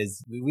beauty of it,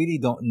 is we really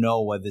don't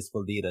know what this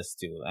will lead us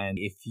to. And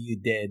if you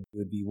did, it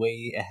would be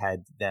way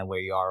ahead than where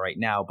you are right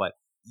now. But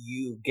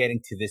you getting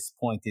to this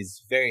point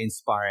is very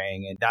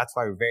inspiring. And that's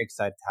why we're very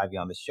excited to have you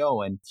on the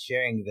show and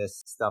sharing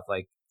this stuff.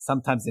 Like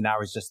sometimes an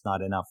hour is just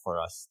not enough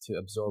for us to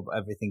absorb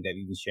everything that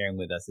you've been sharing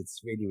with us.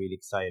 It's really, really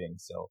exciting.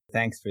 So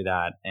thanks for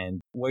that. And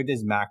where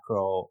does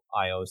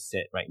Macro.io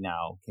sit right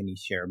now? Can you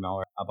share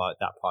more about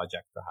that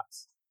project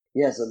perhaps?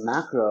 Yeah, so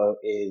Macro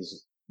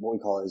is what we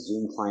call a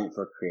Zoom client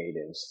for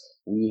creatives.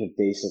 We have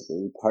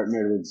basically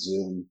partnered with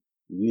Zoom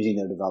using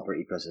their developer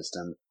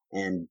ecosystem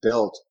and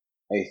built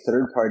a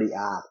third-party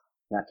app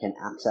that can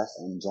access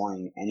and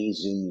join any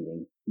Zoom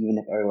meeting, even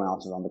if everyone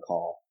else is on the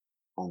call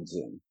on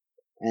Zoom.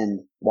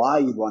 And why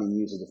you'd want to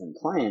use a different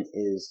client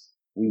is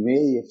we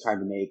really have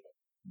tried to make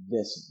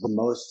this the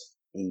most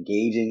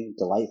engaging,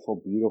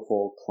 delightful,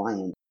 beautiful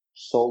client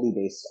solely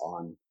based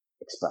on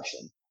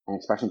expression. And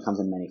expression comes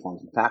in many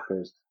forms and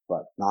factors,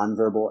 but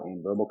nonverbal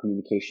and verbal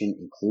communication,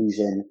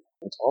 inclusion,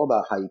 it's all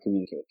about how you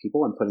communicate with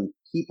people and putting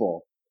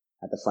people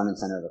at the front and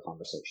center of the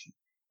conversation.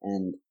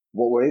 And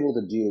what we're able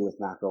to do with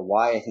Macro,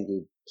 why I think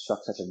we've struck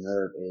such a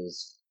nerve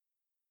is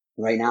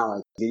right now,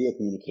 like video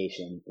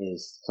communication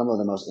is some of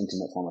the most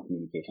intimate form of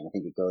communication. I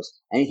think it goes,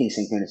 anything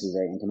synchronous is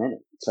very intimate,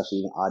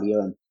 especially even audio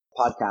and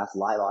podcast,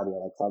 live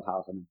audio like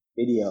Clubhouse, and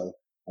video,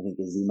 I think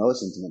is the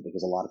most intimate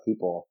because a lot of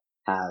people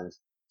have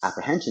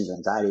apprehensions or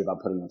anxiety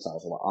about putting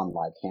themselves on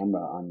live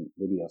camera, on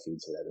video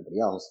feeds with everybody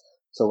else.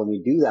 So when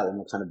we do that, when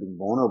we're kind of being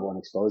vulnerable and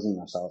exposing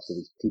ourselves to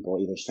these people,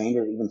 either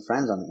strangers, even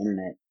friends on the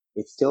internet,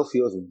 it still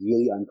feels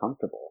really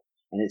uncomfortable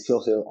and it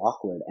feels so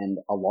awkward. And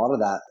a lot of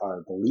that,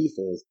 our belief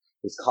is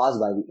caused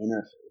by the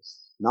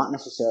interface, not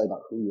necessarily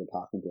about who you're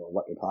talking to or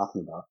what you're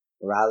talking about,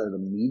 but rather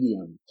the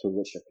medium through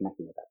which you're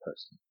connecting with that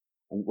person.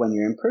 And when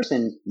you're in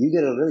person, you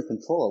get to really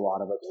control a lot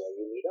of like where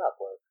you meet up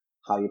or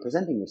how you're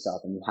presenting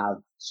yourself. And you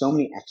have so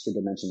many extra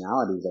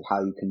dimensionalities of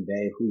how you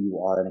convey who you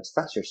are and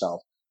express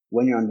yourself.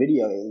 When you're on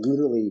video, it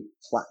literally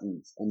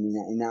flattens. And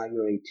now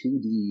you're a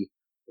 2D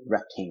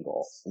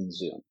rectangle in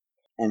Zoom.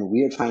 And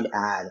we are trying to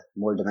add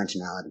more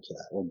dimensionality to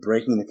that. We're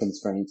breaking the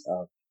constraints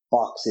of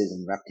boxes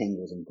and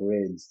rectangles and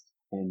grids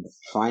and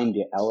trying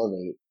to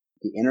elevate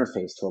the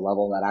interface to a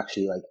level that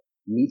actually like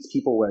meets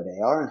people where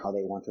they are and how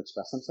they want to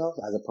express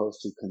themselves, as opposed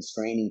to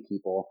constraining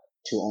people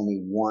to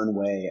only one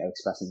way of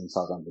expressing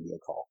themselves on video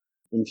call,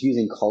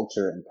 infusing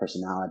culture and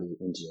personality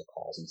into your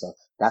calls. And so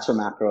that's where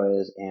Macro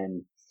is.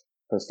 And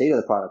for the state of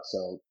the product,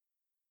 so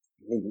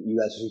I think you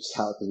guys reached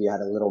out because we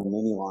had a little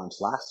mini launch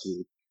last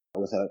week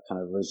with a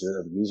kind of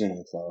reserved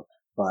username flow.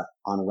 But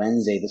on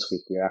Wednesday this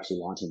week, we are actually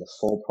launching the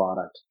full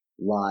product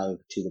live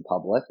to the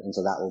public. And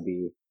so that will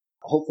be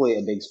hopefully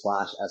a big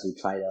splash as we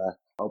try to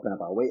open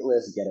up our wait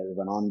list, get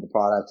everyone on the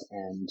product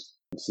and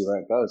see where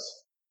it goes.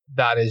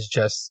 That is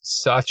just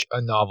such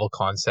a novel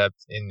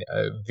concept in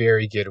a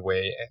very good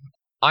way. And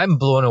I'm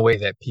blown away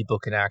that people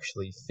can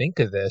actually think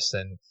of this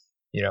and,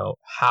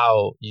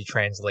 how you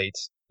translate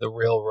the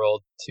real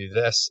world to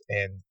this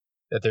and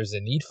that there's a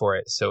need for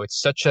it. So it's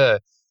such a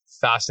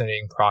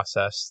fascinating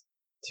process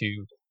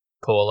to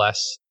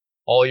coalesce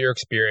all your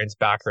experience,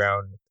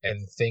 background,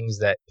 and things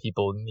that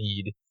people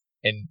need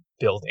in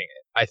building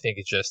it. I think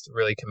it's just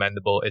really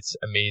commendable. It's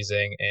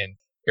amazing. And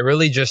it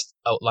really just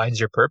outlines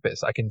your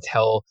purpose. I can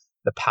tell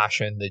the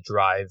passion, the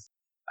drive,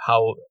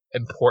 how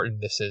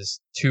important this is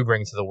to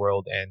bring to the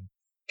world. And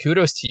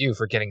kudos to you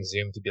for getting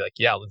Zoom to be like,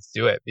 yeah, let's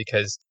do it,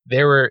 because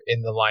they were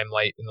in the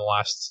limelight in the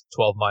last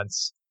 12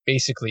 months,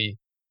 basically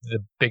the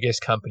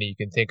biggest company you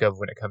can think of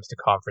when it comes to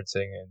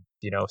conferencing,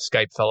 and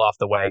Skype fell off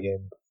the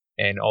wagon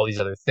and all these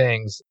other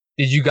things.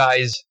 Did you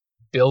guys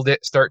build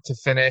it start to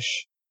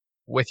finish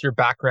with your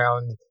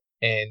background,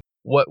 and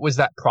what was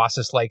that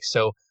process like?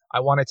 So I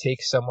want to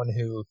take someone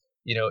who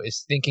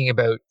is thinking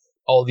about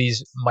all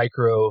these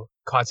micro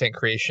content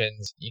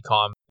creations,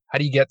 ecom. How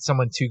do you get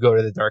someone to go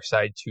to the dark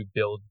side to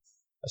build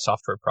a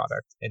software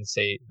product and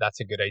say that's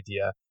a good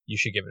idea, you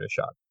should give it a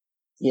shot?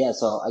 Yeah,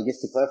 so I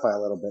guess to clarify a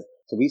little bit,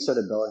 so we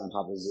started building on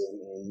top of Zoom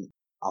in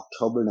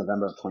October,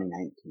 November of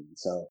 2019.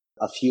 So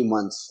a few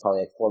months,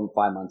 probably like 4 or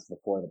 5 months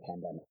before the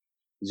pandemic.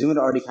 Zoom had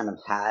already kind of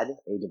had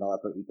a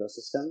developer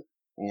ecosystem,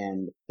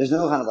 and there's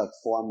no kind of like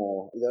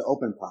formal, they're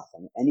open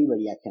platform.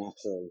 Anybody can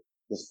actually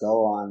just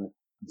go on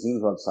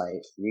Zoom's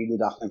website, read the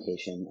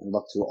documentation, and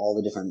look through all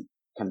the different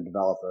kind of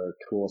developer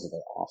tools that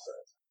they offer.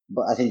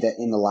 But I think that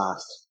in the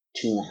last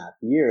 2.5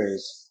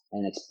 years,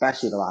 and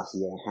especially the last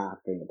year and a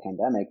half during the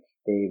pandemic,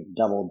 they've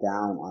doubled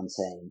down on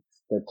saying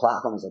their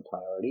platform is a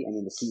priority. I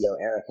mean, the CEO,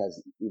 Eric,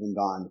 has even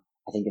gone,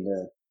 I think, in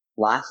their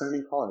last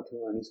earnings call or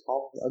 2 earnings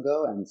calls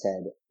ago and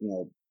said,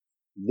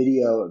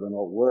 video,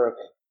 remote work,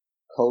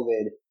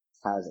 COVID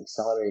has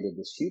accelerated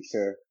this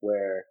future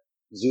where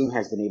Zoom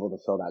has been able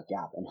to fill that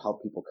gap and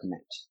help people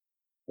connect.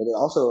 But it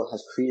also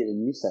has created a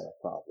new set of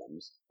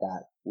problems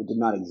that did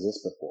not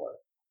exist before.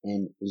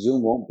 And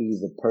Zoom won't be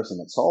the person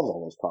that solves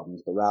all those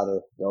problems, but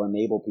rather they'll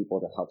enable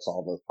people to help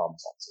solve those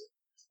problems too.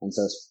 And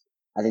so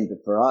I think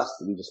that for us,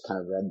 we just kind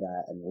of read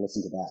that and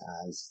listened to that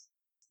as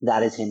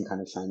that is him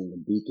kind of shining a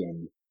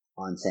beacon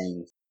on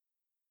saying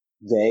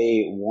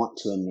they want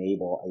to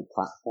enable a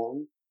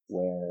platform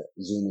where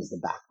Zoom is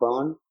the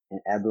backbone and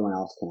everyone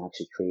else can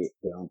actually create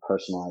their own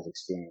personalized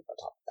experience on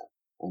top of them.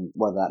 And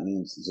whether that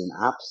means Zoom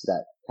apps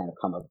that kind of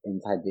come up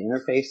inside the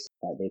interface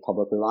that they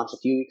publicly launched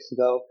a few weeks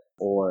ago,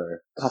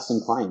 or custom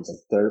clients,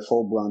 like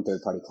full-blown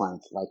third-party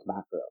clients like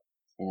Macro.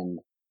 And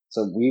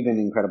so we've been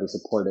incredibly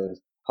supportive,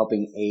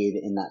 helping aid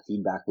in that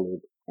feedback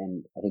loop,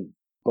 and I think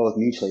both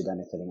mutually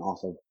benefiting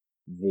off of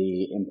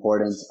the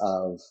importance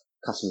of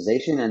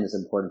customization and this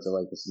importance of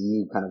like this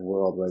new kind of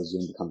world where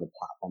Zoom becomes a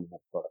platform and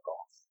a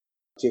protocol.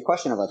 To your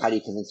question of like, how do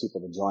you convince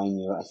people to join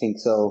you? I think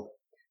so.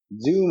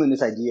 Zoom and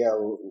this idea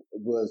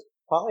was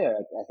probably,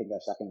 I think,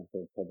 our second or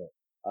third pivot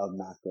of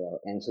Macro.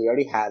 And so we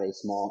already had a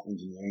small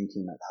engineering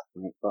team at that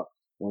point. But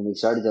when we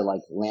started to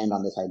like land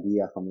on this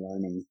idea from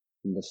learning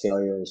from the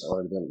failures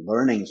or the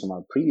learnings from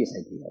our previous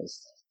ideas,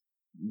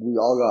 we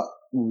all got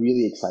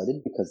really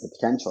excited because the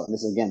potential, and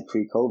this is again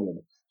pre-COVID,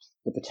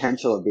 the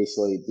potential of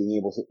basically being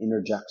able to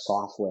interject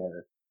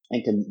software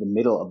into the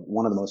middle of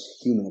one of the most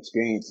human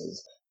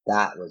experiences,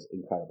 that was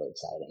incredibly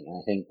exciting.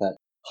 And I think that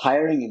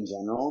hiring in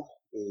general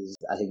is,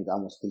 I think it's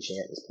almost cliche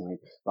at this point,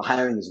 but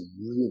hiring is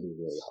really,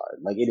 really hard.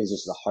 Like it is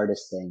just the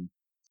hardest thing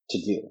to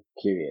do,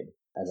 period,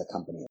 as a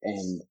company.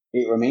 And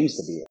it remains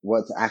to be.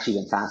 What's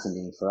actually been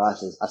fascinating for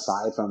us is,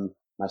 aside from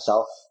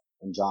myself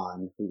and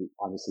John, who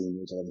obviously we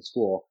knew each other in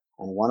school,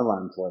 and one of our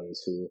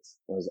employees who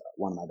was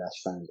one of my best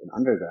friends in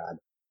undergrad,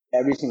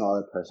 every single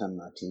other person on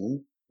our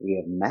team we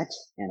have met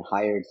and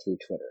hired through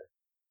Twitter.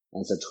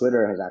 And so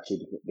Twitter has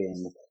actually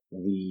been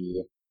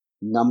the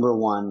number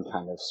one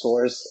kind of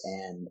source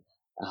and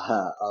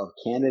of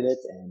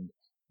candidates, and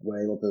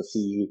we're able to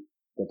see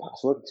their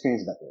past work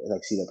experience,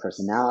 like see their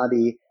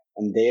personality,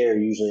 and they're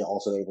usually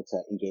also able to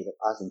engage with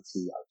us and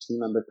see our team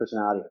member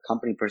personality, our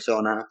company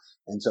persona.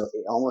 And so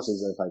it almost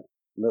is a like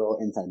little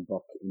inside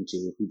book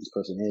into who this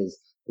person is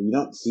that you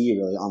don't see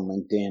really on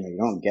LinkedIn or you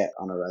don't get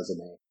on a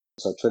resume.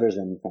 So Twitter's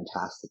been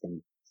fantastic.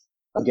 And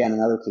again,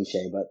 another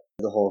cliche, but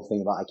the whole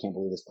thing about I can't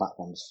believe this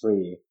platform is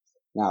free.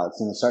 Now it's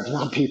going to start to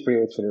not be free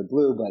with Twitter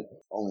Blue, but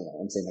only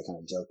I'm saying that kind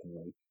of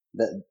jokingly.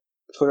 That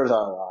Twitter's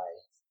ROI,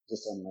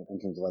 just in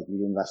terms of like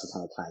you invest a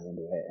ton of time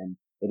into it, and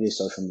it is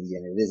social media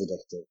and it is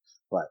addictive,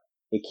 but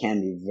it can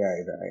be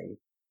very, very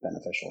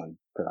beneficial and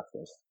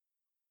productive.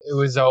 It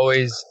was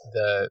always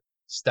the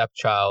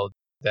stepchild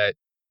that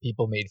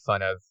people made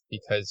fun of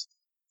because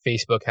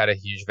Facebook had a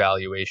huge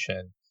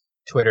valuation.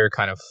 Twitter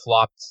kind of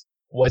flopped,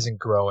 wasn't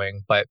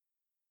growing, but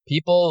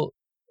people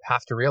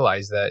have to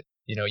realize that,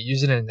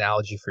 use an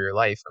analogy for your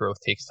life. Growth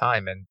takes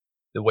time, and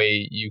the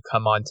way you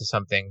come onto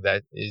something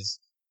that is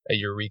a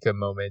eureka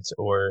moment,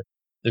 or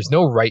there's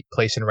no right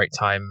place and right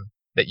time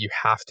that you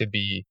have to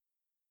be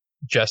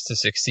just to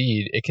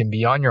succeed. It can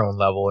be on your own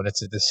level, and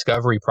it's a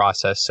discovery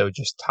process. So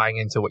just tying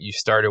into what you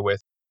started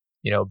with,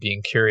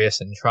 being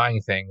curious and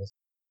trying things.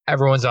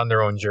 Everyone's on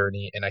their own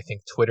journey, and I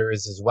think Twitter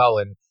is as well.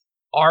 And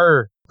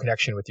our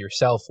connection with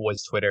yourself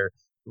was Twitter,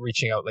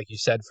 reaching out, like you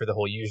said, for the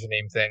whole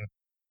username thing.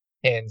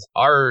 And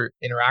our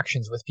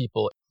interactions with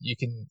people, you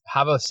can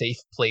have a safe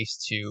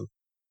place to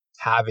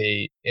have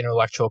a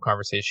intellectual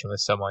conversation with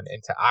someone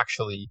and to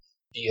actually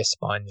be a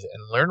sponge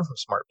and learn from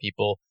smart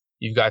people.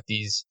 You've got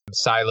these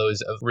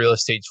silos of real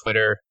estate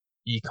Twitter,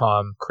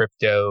 e-com,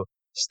 crypto,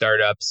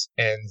 startups,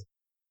 and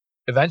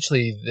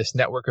eventually this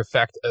network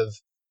effect of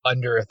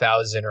under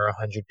 1,000 or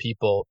 100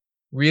 people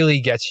really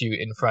gets you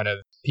in front of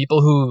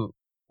people who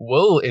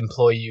will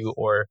employ you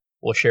or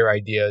will share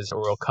ideas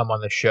or will come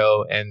on the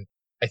show. And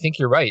I think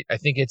you're right. I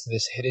think it's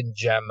this hidden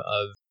gem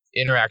of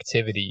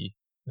interactivity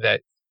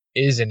that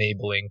is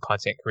enabling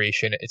content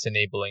creation. It's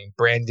enabling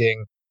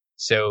branding.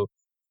 So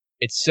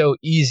it's so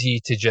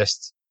easy to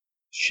just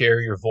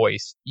share your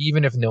voice,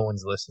 even if no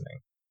one's listening.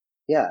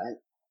 Yeah, and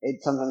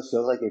it sometimes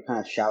feels like you're kind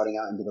of shouting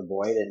out into the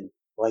void, and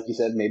like you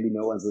said, maybe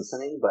no one's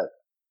listening, but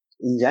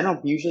in general,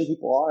 usually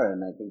people are,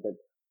 and I think that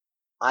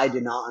I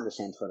did not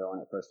understand Twitter when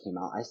it first came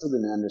out. I still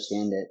didn't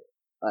understand it,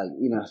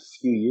 even a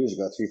few years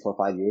ago, 3, 4,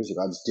 5 years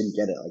ago. I just didn't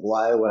get it. Like,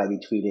 why would I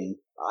be tweeting?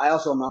 I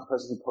also am not a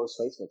person who posts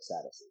Facebook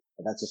statuses.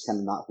 That's just kind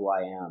of not who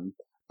I am.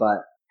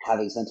 But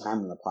having spent time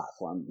on the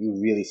platform, you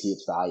really see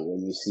its value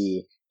and you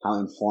see how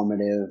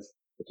informative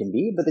it can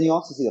be. But then you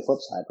also see the flip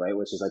side, right?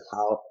 Which is like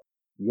how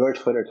your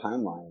Twitter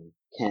timeline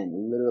can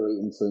literally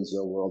influence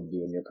your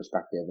worldview and your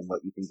perspective and what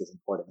you think is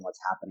important and what's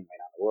happening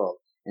right now in the world.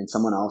 And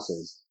someone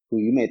else's who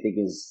you may think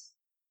is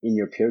in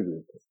your peer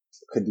group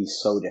could be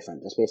so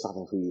different just based off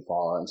of who you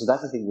follow. And so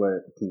that's the thing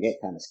where it can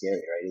get kind of scary,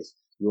 right? Is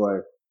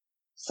you're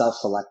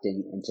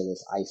self-selecting into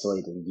this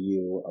isolated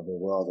view of the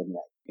world, and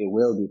that it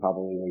will be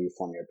probably where you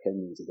form your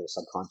opinions either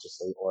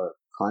subconsciously or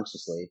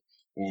consciously.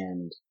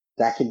 And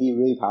that can be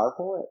really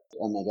powerful.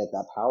 And I get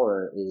that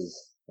power is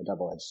a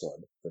double-edged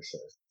sword for sure.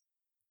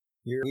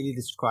 You're really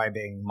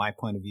describing my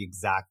point of view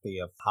exactly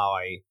of how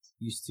I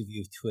used to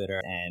view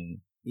Twitter. And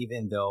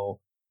even though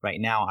right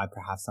now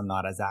I'm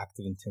not as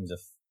active in terms of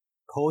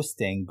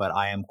posting, but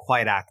I am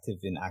quite active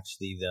in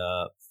actually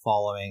the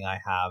following I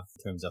have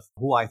in terms of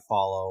who I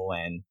follow.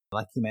 And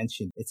like you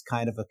mentioned, it's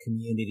kind of a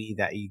community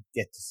that you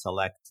get to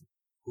select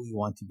who you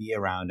want to be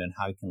around and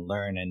how you can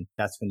learn. And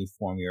that's when you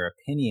form your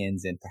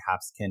opinions and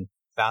perhaps can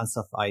bounce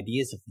off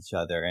ideas of each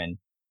other. And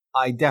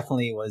I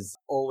definitely was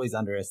always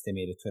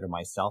underestimated Twitter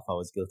myself. I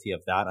was guilty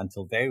of that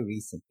until very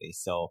recently.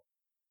 So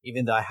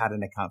even though I had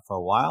an account for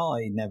a while,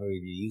 I never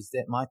really used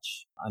it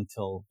much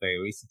until very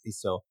recently.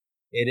 So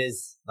it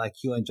is, like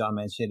you and John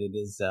mentioned, it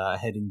is a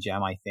hidden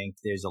gem. I think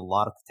there's a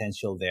lot of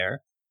potential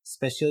there,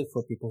 especially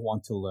for people who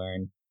want to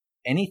learn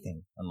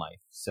anything in life.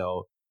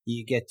 So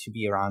you get to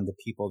be around the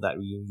people that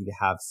really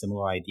have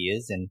similar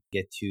ideas and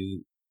get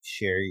to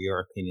share your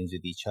opinions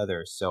with each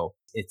other. So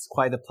it's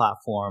quite a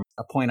platform.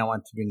 A point I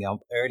wanted to bring up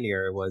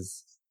earlier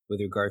was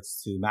with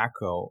regards to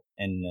macro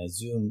and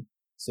Zoom.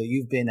 So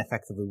you've been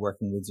effectively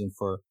working with Zoom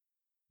for,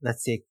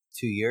 let's say,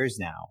 2 years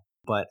now.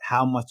 But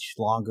how much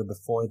longer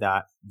before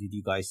that did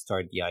you guys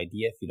start the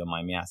idea, if you don't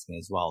mind me asking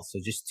as well? So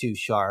just to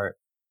show our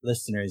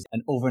listeners,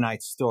 an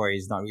overnight story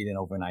is not really an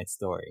overnight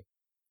story.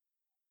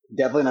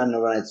 Definitely not an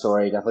overnight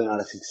story. Definitely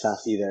not a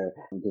success either.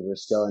 Because we're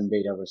still in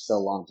beta, we're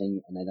still launching,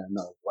 and I don't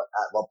know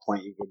at what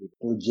point you could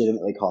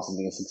legitimately call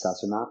something a success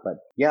or not. But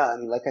yeah, I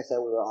mean, like I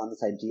said, we were on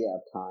this idea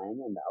of time,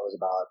 and that was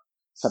about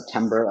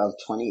September of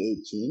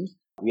 2018.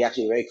 We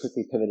actually very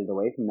quickly pivoted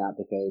away from that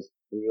because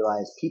we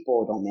realized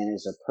people don't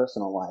manage their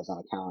personal lives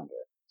on a calendar.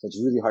 So it's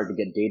really hard to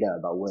get data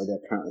about where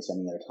they're currently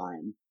spending their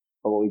time.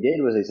 But what we did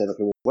was we said,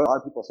 okay, well, where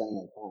are people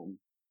spending their time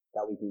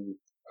that we can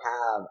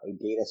have a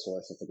data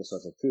source that's like a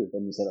source of truth?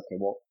 And we said, okay,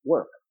 well,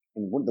 work.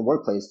 In the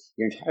workplace,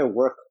 your entire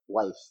work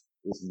life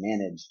is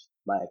managed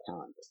by a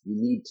calendar.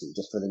 You need to,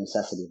 just for the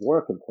necessity of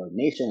work and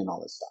coordination and all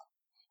this stuff.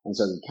 And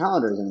so the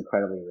calendar is an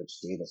incredibly rich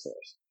data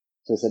source.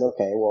 So we said,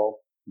 okay,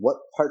 well,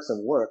 what parts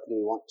of work do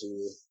we want to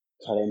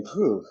try to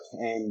improve?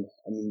 And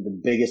I mean, the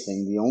biggest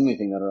thing, the only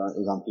thing that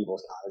is on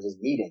people's calendars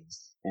is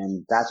meetings.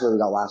 And that's where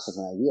we got latched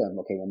with an idea of,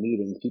 okay, well,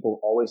 meetings,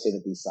 people always say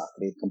that these suck.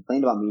 They've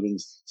complained about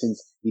meetings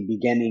since the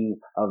beginning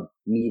of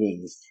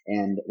meetings.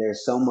 And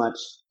there's so much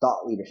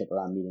thought leadership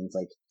around meetings.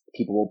 Like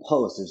people will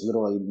post, there's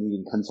literally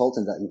meeting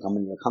consultants that can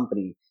come into your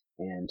company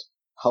and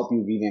help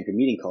you revamp your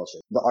meeting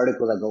culture. The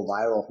articles that go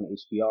viral from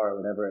HBR or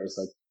whatever is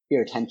like,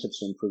 here are 10 tips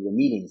to improve your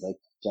meetings.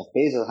 Like Jeff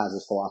Bezos has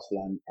this philosophy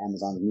on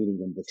Amazon's meetings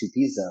and the two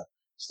pizza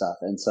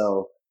stuff. And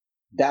so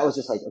that was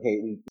just like,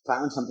 okay, we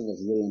found something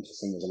that's really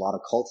interesting. There's a lot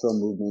of cultural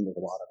movement. There's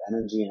a lot of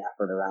energy and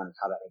effort around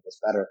how to make this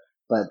better,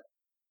 but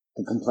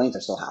the complaints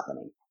are still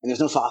happening and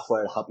there's no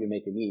software to help you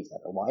make your meetings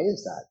better. Why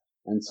is that?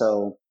 And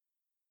so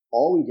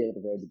all we did at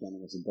the very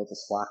beginning was we built a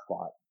Slack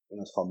bot, and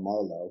it was called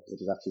Marlowe,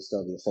 which is actually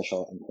still the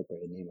official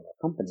incorporated name of our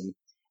company.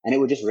 And it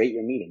would just rate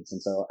your meetings.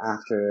 And so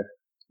after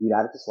you'd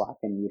add it to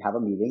Slack and you'd have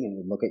a meeting and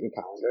you'd look at your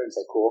calendar and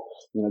say, cool,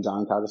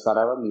 John and Cal just got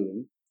out of a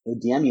meeting. It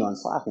would DM you on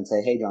Slack and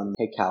say, hey, John,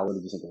 hey, Cal, what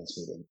did you think of this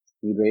meeting?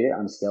 You'd rate it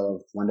on a scale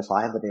of 1 to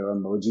 5, but they were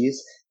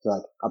emojis. So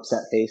like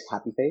upset face,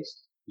 happy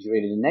face. If you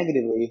rated it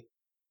negatively,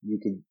 you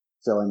could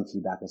fill in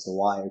feedback as to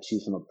why or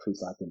choose from a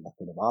pre-selected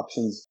method of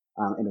options.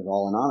 And it was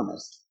all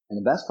anonymous. And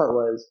the best part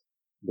was,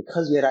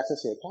 because we had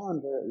access to your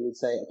calendar, we would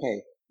say,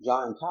 okay,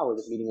 John and Cal were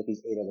just meeting with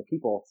these 8 other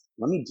people.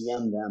 Let me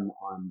DM them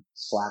on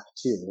Slack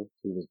too,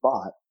 through this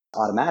bot,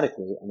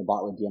 automatically. And the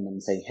bot would DM them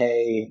and say,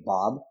 hey,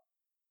 Bob,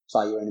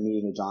 saw you were in a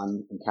meeting with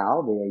John and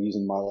Cal. They are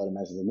using Marlowe to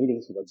measure their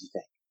meetings. What do you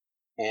think?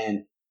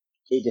 And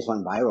it just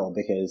went viral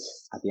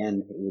because at the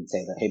end, it would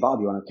say that, hey, Bob,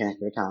 you want to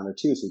connect your calendar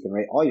too so you can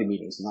rate all your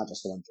meetings, not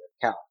just the ones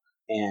with Cal.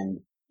 And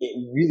it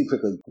really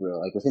quickly grew.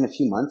 Like within a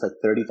few months, like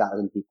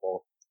 30,000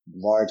 people,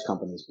 large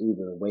companies,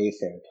 Uber,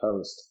 Wayfair,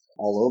 Toast,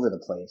 all over the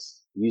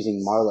place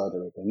using Marlowe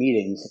to rate their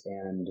meetings.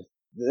 And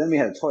then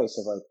we had a choice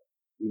of like,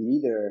 you could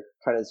either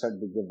try to start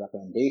to give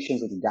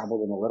recommendations, like you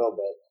dabbled in a little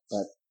bit,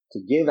 but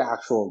to give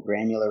actual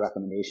granular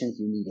recommendations,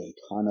 you need a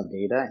ton of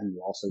data, and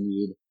you also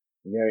need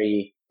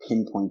very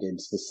pinpointed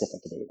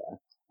specific data,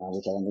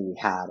 which I don't think we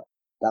had.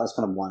 That was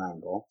kind of one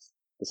angle.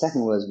 The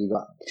second was we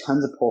got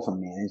tons of pull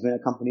from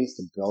management at companies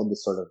to build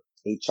this sort of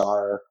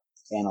HR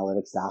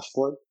analytics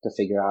dashboard to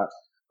figure out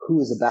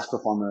who is the best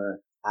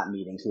performer at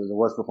meetings, who is the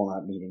worst performer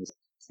at meetings.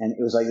 And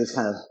it was like this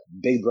kind of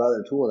big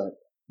brother tool that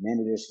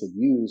managers could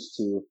use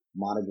to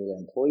monitor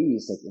their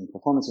employees, like in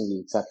performance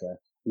reviews, etc.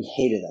 We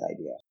hated that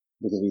idea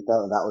because we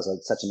thought that was like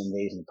such an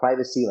invasion of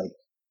privacy. Like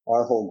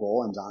our whole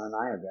goal, and John and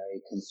I are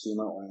very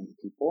consumer oriented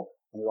people,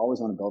 and we always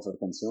want to build for the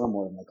consumer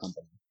more than the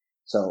company.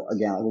 So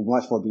again, like, we're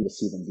much more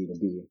B2C than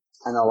B2B.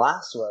 And the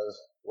last was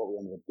what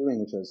we ended up doing,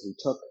 which was we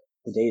took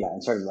the data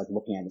and started like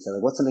looking at it and said,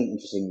 like, what's something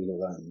interesting we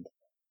learned?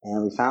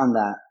 And we found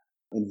that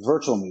in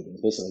virtual meetings,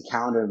 basically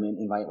calendar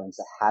invite links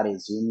that had a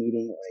Zoom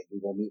meeting or a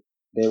Google Meet,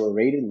 they were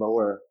rated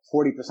lower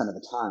 40% of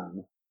the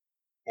time.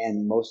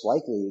 And most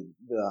likely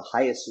the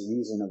highest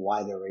reason of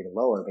why they're rated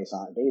lower based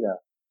on our data,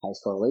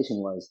 highest correlation,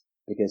 was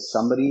because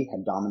somebody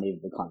had dominated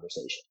the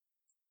conversation.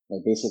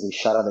 Like basically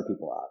shut other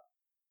people out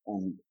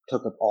and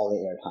took up all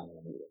the airtime in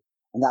the meeting.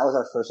 And that was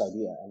our first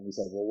idea. And we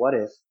said, well, what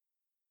if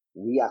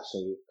we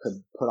actually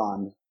could put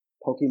on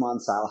Pokemon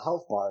style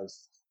health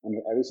bars under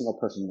every single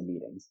person in the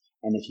meetings?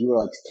 And if you were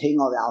like taking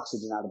all the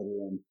oxygen out of the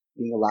room,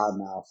 being a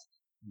loudmouth,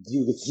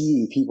 you could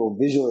see people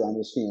visually on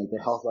your screen, like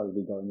their health bar would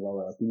be going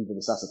lower, like you need to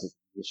resuscitate,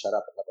 you shut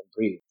up and let them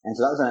breathe. And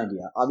so that was an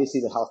idea.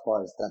 Obviously the health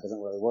bars, that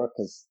doesn't really work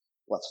because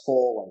what's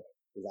full, like,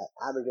 is that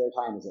average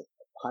airtime? Is it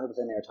 100%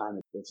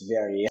 airtime? It's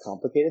very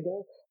complicated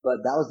there.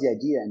 But that was the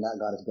idea, and that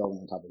got us going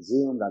on top of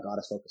Zoom. That got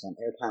us focused on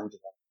airtime, which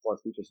is one of the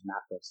core features of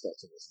Macro still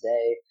to this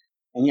day.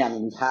 And yeah, I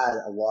mean, we've had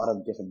a lot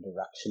of different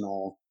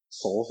directional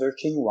soul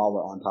searching while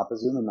we're on top of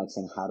Zoom and like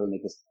saying, how do we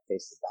make this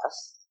face the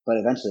best? But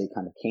eventually it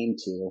kind of came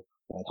to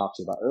what I talked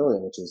to you about earlier,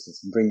 which is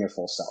this bring your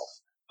full self.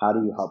 How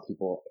do you help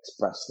people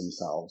express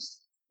themselves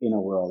in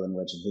a world in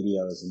which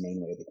video is the main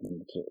way they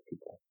communicate with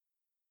people?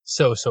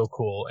 So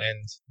cool.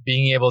 And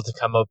being able to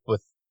come up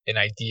with an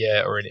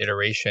idea or an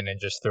iteration and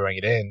just throwing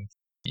it in,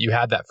 you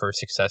had that first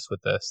success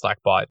with the Slack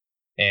bot.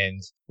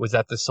 And was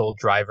that the sole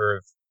driver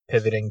of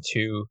pivoting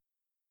to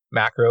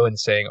Macro and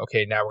saying,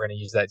 okay, now we're going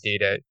to use that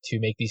data to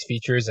make these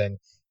features? And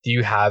do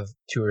you have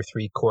 2 or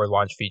 3 core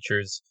launch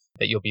features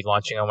that you'll be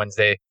launching on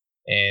Wednesday?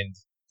 And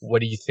what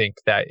do you think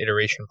that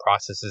iteration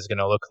process is going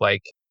to look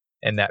like,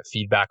 and that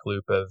feedback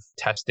loop of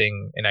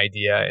testing an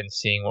idea and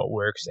seeing what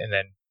works and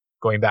then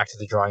going back to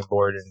the drawing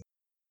board and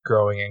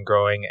growing and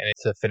growing? And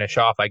to finish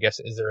off, I guess,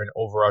 is there an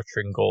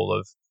overarching goal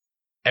of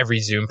every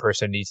Zoom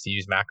person needs to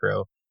use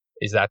Macro?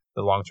 Is that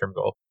the long-term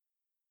goal?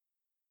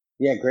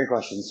 Yeah, great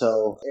question.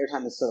 So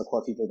airtime is still a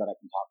core feature that I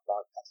can talk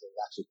about. That's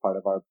actually part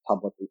of our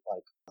public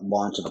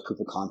launch of a proof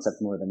of concept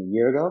more than a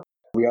year ago.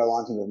 We are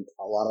launching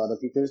a lot of other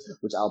features,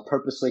 which I'll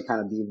purposely kind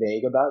of be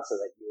vague about so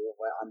that you,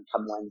 on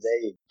come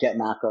Wednesday, you get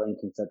Macro and you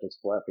can start to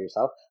explore it for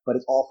yourself. But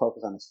it's all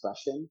focused on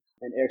expression.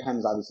 And airtime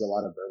is obviously a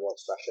lot of verbal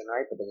expression,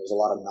 right? But then there's a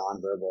lot of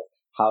non-verbal,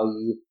 how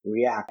you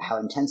react,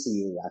 how intensely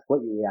you react,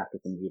 what you react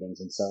with in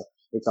meetings. And so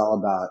it's all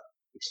about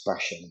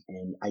expression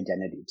and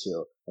identity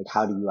too. Like,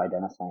 how do you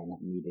identify in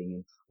that meeting?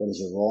 And what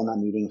is your role in that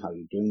meeting? How are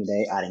you doing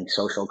today? Adding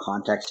social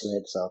context to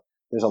it. So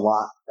there's a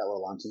lot that we're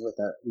launching with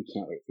that we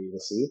can't wait for you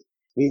to see.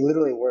 We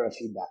literally were a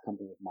feedback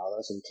company with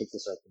Marlowe, so we take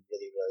this like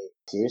really, really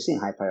seriously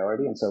and high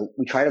priority. And so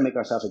we try to make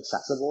ourselves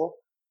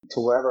accessible to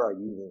wherever our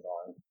users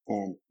are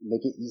and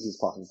make it easy as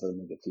possible for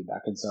them to get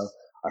feedback. And so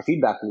our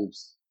feedback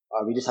loops,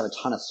 we just have a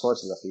ton of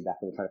sources of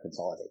feedback and we try to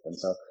consolidate them.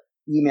 So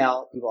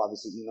email, people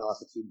obviously email us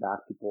with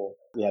feedback.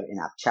 We have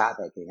in-app chat,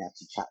 they can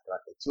actually chat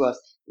directly to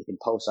us. They can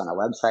post on our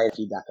website,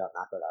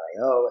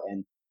 feedback.macro.io,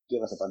 and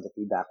give us a bunch of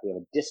feedback. We have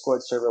a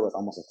Discord server with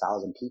almost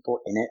 1,000 people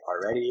in it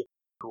already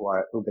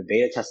who've been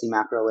beta testing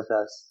Macro with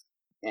us,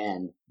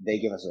 and they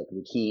give us like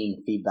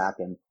routine feedback,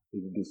 and we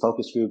do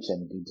focus groups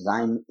and do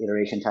design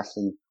iteration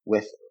testing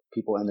with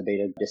people in the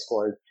beta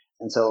Discord.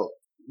 And so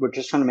we're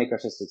just trying to make our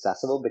system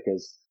accessible,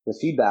 because with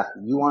feedback,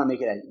 you want to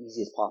make it as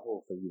easy as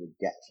possible for you to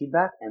get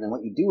feedback. And then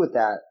what you do with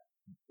that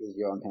is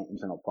your own kind of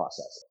internal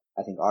process.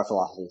 I think our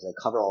philosophy is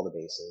like cover all the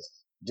bases.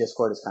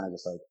 Discord is kind of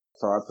just like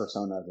for our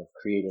personas of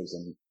creatives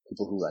and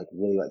people who like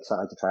really like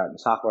to try out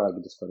new software. Like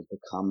Discord has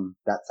become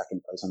that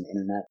second place on the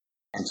internet.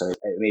 And so it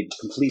made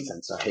complete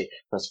sense, right,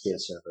 for us to create a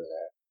server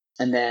there.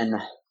 And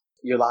then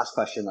your last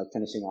question, like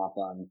finishing off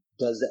on,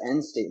 does the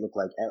end state look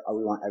like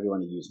we want everyone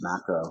to use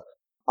Macro?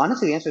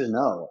 Honestly, the answer is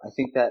no. I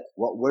think that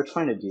what we're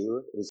trying to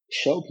do is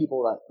show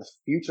people that the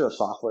future of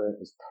software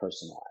is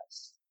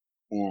personalized.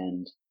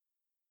 And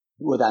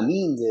what that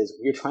means is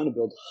we're trying to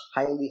build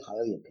highly,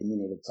 highly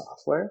opinionated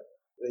software.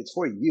 It's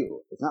for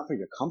you. It's not for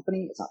your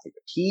company. It's not for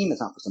your team. It's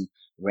not for some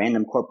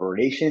random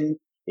corporation.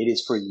 It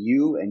is for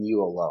you and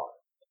you alone.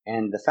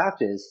 And the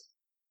fact is,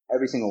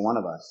 every single one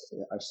of us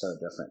are so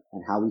different,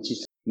 and how we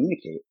choose to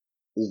communicate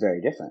is very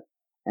different.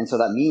 And so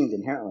that means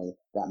inherently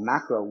that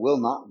Macro will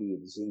not be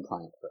the Zoom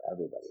client for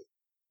everybody,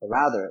 but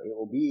rather it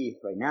will be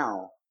right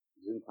now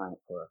Zoom client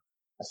for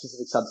a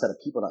specific subset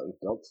of people that we've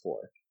built for,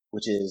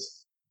 which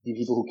is the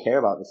people who care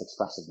about this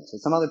expressiveness.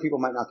 And some other people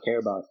might not care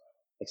about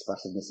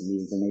expressiveness in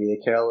meetings, and maybe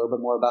they care a little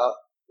bit more about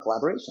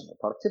collaboration or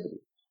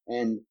productivity.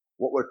 And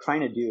what we're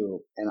trying to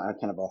do, and our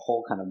kind of a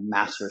whole kind of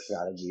master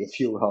strategy, if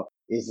you will,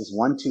 is this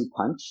 1-2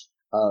 punch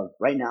of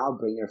right now,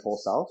 bring your full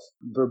self.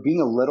 We're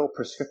being a little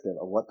prescriptive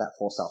of what that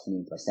full self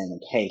means by saying,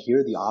 like, hey,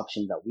 here are the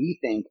options that we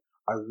think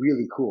are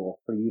really cool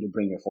for you to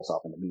bring your full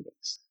self into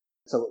meetings.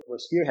 So we're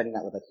spearheading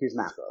that with like, here's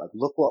Macro. Like,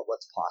 look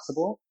what's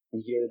possible.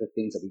 And here are the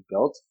things that we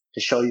built to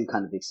show you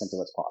kind of the extent of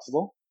what's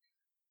possible.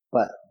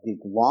 But the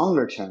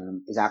longer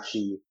term is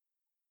actually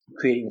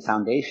creating a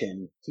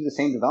foundation through the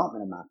same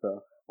development of Macro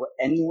where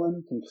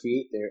anyone can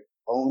create their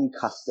own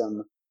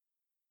custom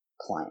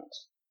client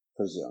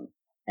for Zoom.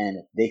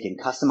 And they can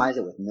customize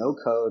it with no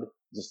code,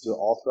 just do it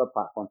all through our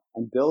platform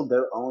and build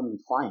their own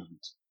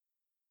client,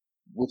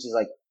 which is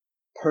like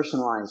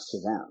personalized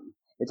to them.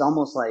 It's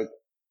almost like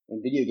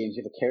in video games,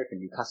 you have a character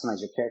and you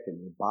customize your character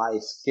and you buy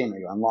skin or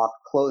you unlock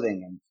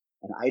clothing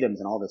and items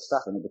and all this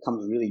stuff, and it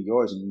becomes really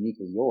yours and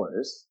uniquely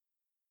yours.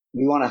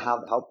 We want to have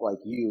help like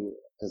you,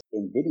 because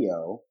in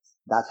video,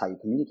 that's how you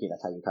communicate.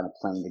 That's how you're kind of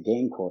playing the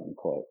game, quote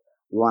unquote.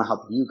 We want to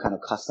help you kind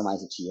of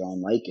customize it to your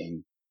own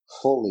liking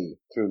fully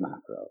through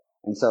Macro.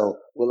 And so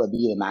will it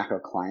be the Macro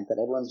client that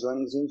everyone's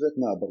joining Zooms with?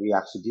 No, but we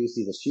actually do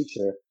see this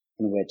future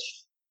in which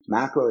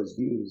Macro is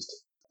used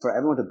for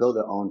everyone to build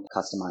their own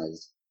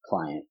customized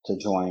client to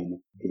join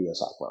video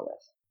software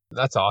with.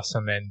 That's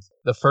awesome. And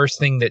the first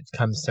thing that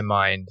comes to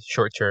mind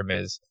short term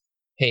is,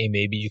 hey,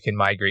 maybe you can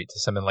migrate to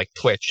something like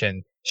Twitch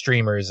and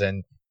streamers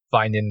and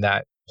find in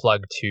that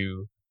plug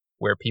to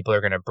where people are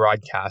going to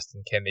broadcast,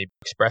 and can they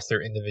express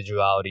their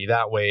individuality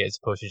that way as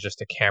opposed to just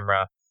a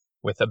camera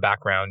with a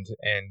background.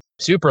 And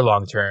super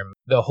long term,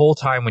 the whole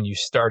time when you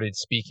started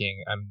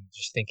speaking, I'm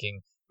just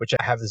thinking, which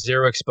I have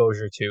zero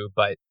exposure to,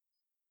 but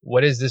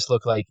what does this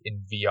look like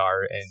in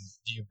VR? And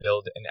do you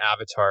build an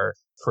avatar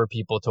for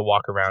people to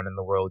walk around in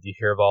the world? You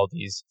hear of all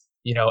these,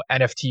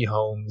 NFT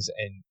homes,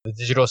 and the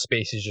digital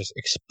space is just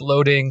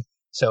exploding.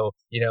 So,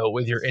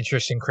 with your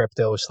interest in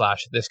crypto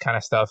 / this kind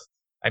of stuff,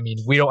 I mean,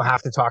 we don't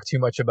have to talk too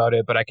much about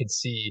it, but I could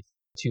see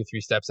 2-3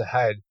 steps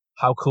ahead.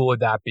 How cool would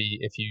that be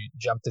if you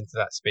jumped into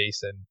that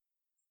space and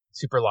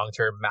super long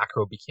term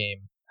Macro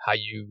became how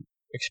you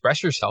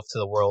express yourself to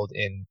the world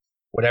in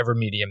whatever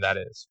medium that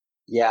is?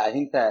 Yeah, I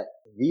think that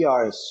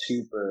VR is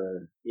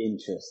super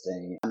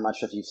interesting. I'm not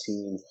sure if you've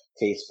seen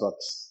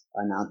Facebook's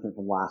announcement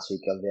from last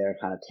week of their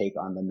kind of take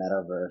on the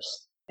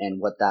metaverse and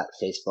what that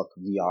Facebook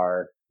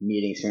VR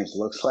meeting experience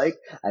looks like.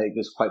 I think it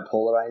was quite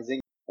polarizing.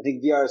 I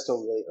think VR is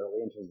still really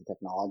early in terms of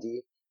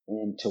technology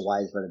and to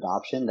widespread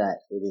adoption,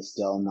 that it is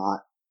still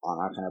not on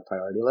our kind of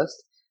priority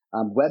list.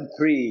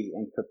 Web3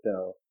 and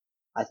crypto,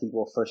 I think,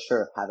 will for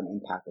sure have an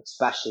impact,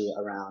 especially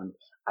around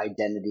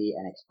identity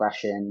and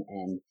expression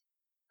and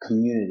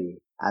community,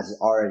 as it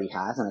already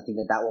has. And I think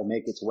that will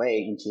make its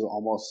way into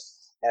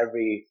almost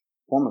every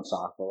form of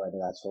software, whether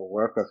that's for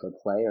work or for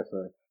play or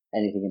for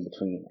anything in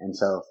between. And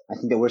so I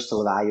think that we're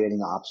still evaluating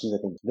the options.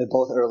 I think they're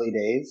both early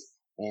days,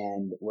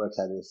 and we're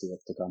excited to see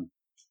what's to come.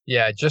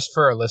 Yeah, just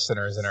for our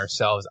listeners and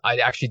ourselves, I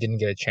actually didn't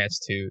get a chance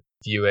to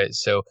view it.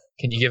 So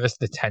can you give us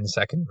the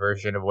 10-second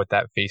version of what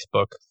that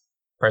Facebook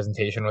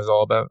presentation was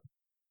all about?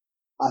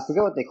 I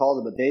forget what they called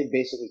it, but they've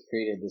basically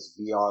created this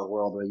VR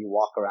world where you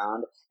walk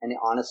around, and it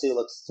honestly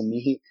looks to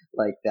me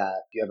like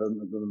that. Do you ever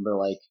remember,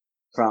 like,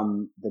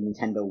 from the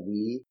Nintendo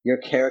Wii, your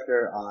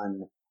character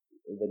on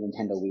the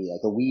Nintendo Wii,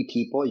 like the Wii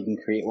people, you can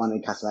create one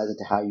and customize it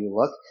to how you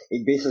look.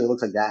 It basically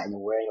looks like that, and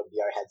you're wearing a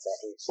VR headset,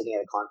 and you're sitting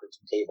at a conference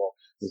table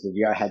with the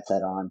VR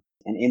headset on,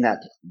 and in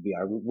that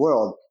VR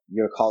world,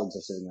 your colleagues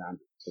are sitting around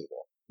the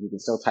table. You can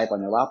still type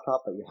on your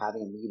laptop, but you're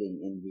having a meeting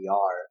in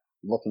VR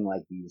looking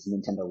like these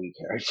Nintendo Wii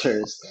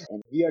characters.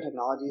 And VR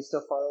technology is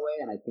still far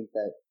away, and I think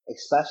that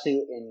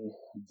especially in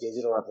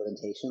digital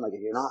representation, like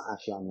if you're not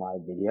actually on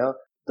live video,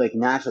 like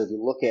naturally if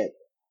you look at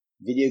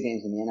video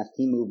games and the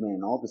NFT movement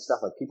and all this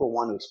stuff, like people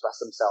want to express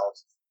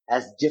themselves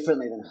as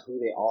differently than who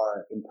they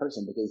are in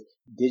person, because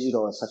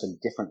digital is such a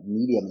different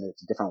medium and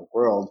it's a different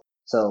world.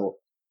 So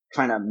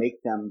trying to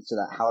make them so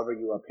that however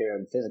you appear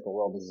in the physical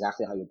world is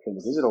exactly how you appear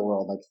in the digital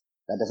world, like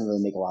that doesn't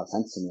really make a lot of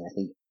sense to me. I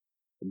think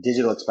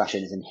digital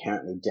expression is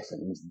inherently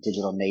different. It's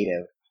digital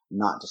native,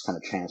 not just kind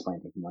of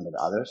transplanting from one to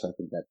the other. So I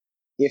think that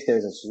if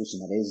there's a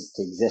solution that is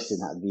to exist in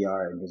that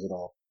VR and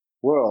digital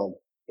world,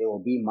 it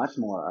will be much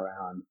more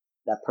around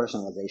that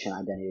personalization,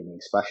 identity, and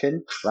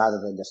expression, rather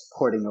than just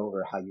porting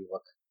over how you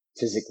look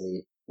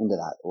physically into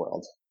that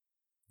world.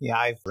 Yeah,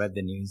 I've read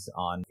the news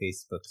on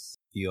Facebook's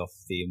view of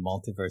the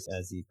multiverse,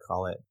 as you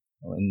call it,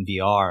 in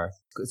VR.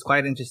 It's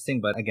quite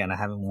interesting, but again, I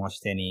haven't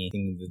watched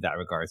anything in that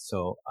regard.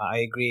 So I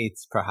agree,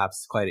 it's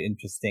perhaps quite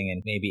interesting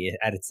and maybe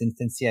at its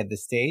infancy at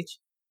this stage.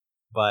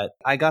 But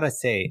I gotta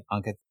say,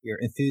 Ankit, your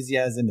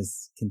enthusiasm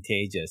is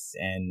contagious.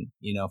 And,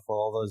 for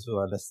all those who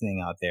are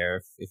listening out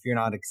there, if you're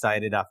not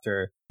excited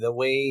after the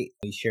way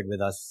you shared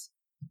with us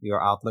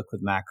your outlook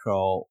with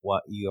macro,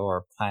 what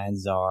your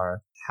plans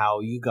are, how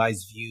you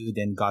guys viewed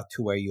and got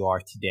to where you are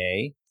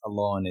today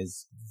alone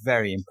is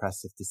very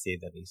impressive to say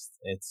the least.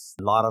 It's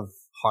a lot of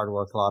hard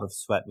work, a lot of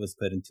sweat was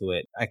put into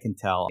it. I can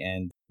tell,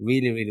 and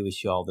really, really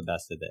wish you all the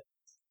best with it.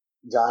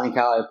 John and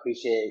Cal, I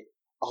appreciate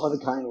all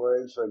the kind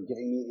words for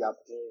giving me the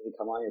opportunity to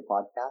come on your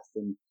podcast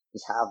and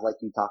just have, like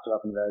you talked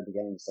about from the very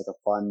beginning, just like a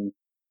fun,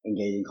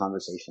 engaging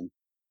conversation.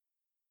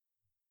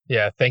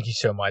 Yeah, thank you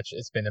so much.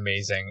 It's been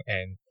amazing.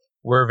 And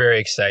we're very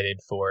excited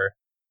for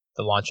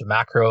the launch of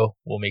Macro.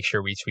 We'll make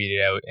sure we tweet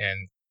it out,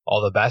 and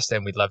all the best.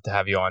 And we'd love to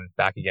have you on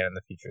back again in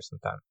the future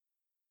sometime.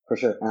 For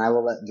sure. And I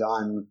will let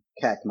John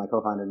Keck, my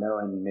co-founder, know,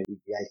 and maybe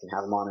you guys can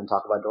have him on and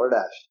talk about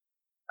DoorDash.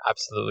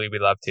 Absolutely.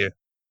 We'd love to.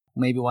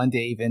 Maybe one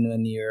day, even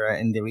when you're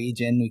in the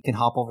region, we can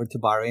hop over to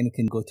Bahrain. We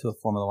can go to a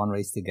Formula One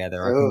race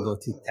together. Or I can go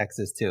to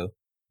Texas too.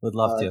 Would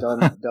love to.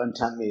 Don't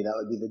tempt me. That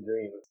would be the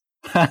dream.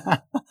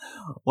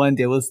 One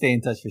day we'll stay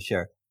in touch for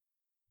sure.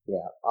 Yeah.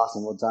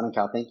 Awesome. Well, John and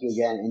Cal, thank you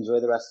again. Enjoy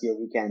the rest of your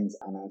weekends.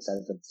 And I'm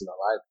excited to see you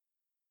live.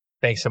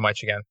 Thanks so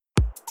much again.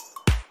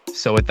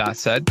 So with that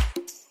said,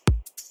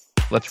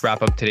 let's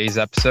wrap up today's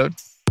episode.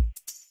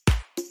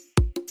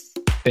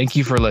 Thank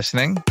you for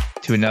listening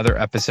to another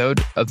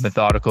episode of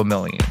Methodical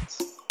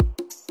Millions,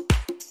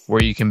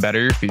 where you can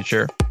better your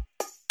future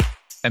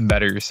and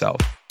better yourself.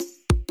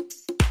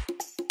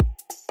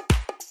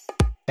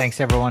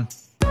 Thanks, everyone.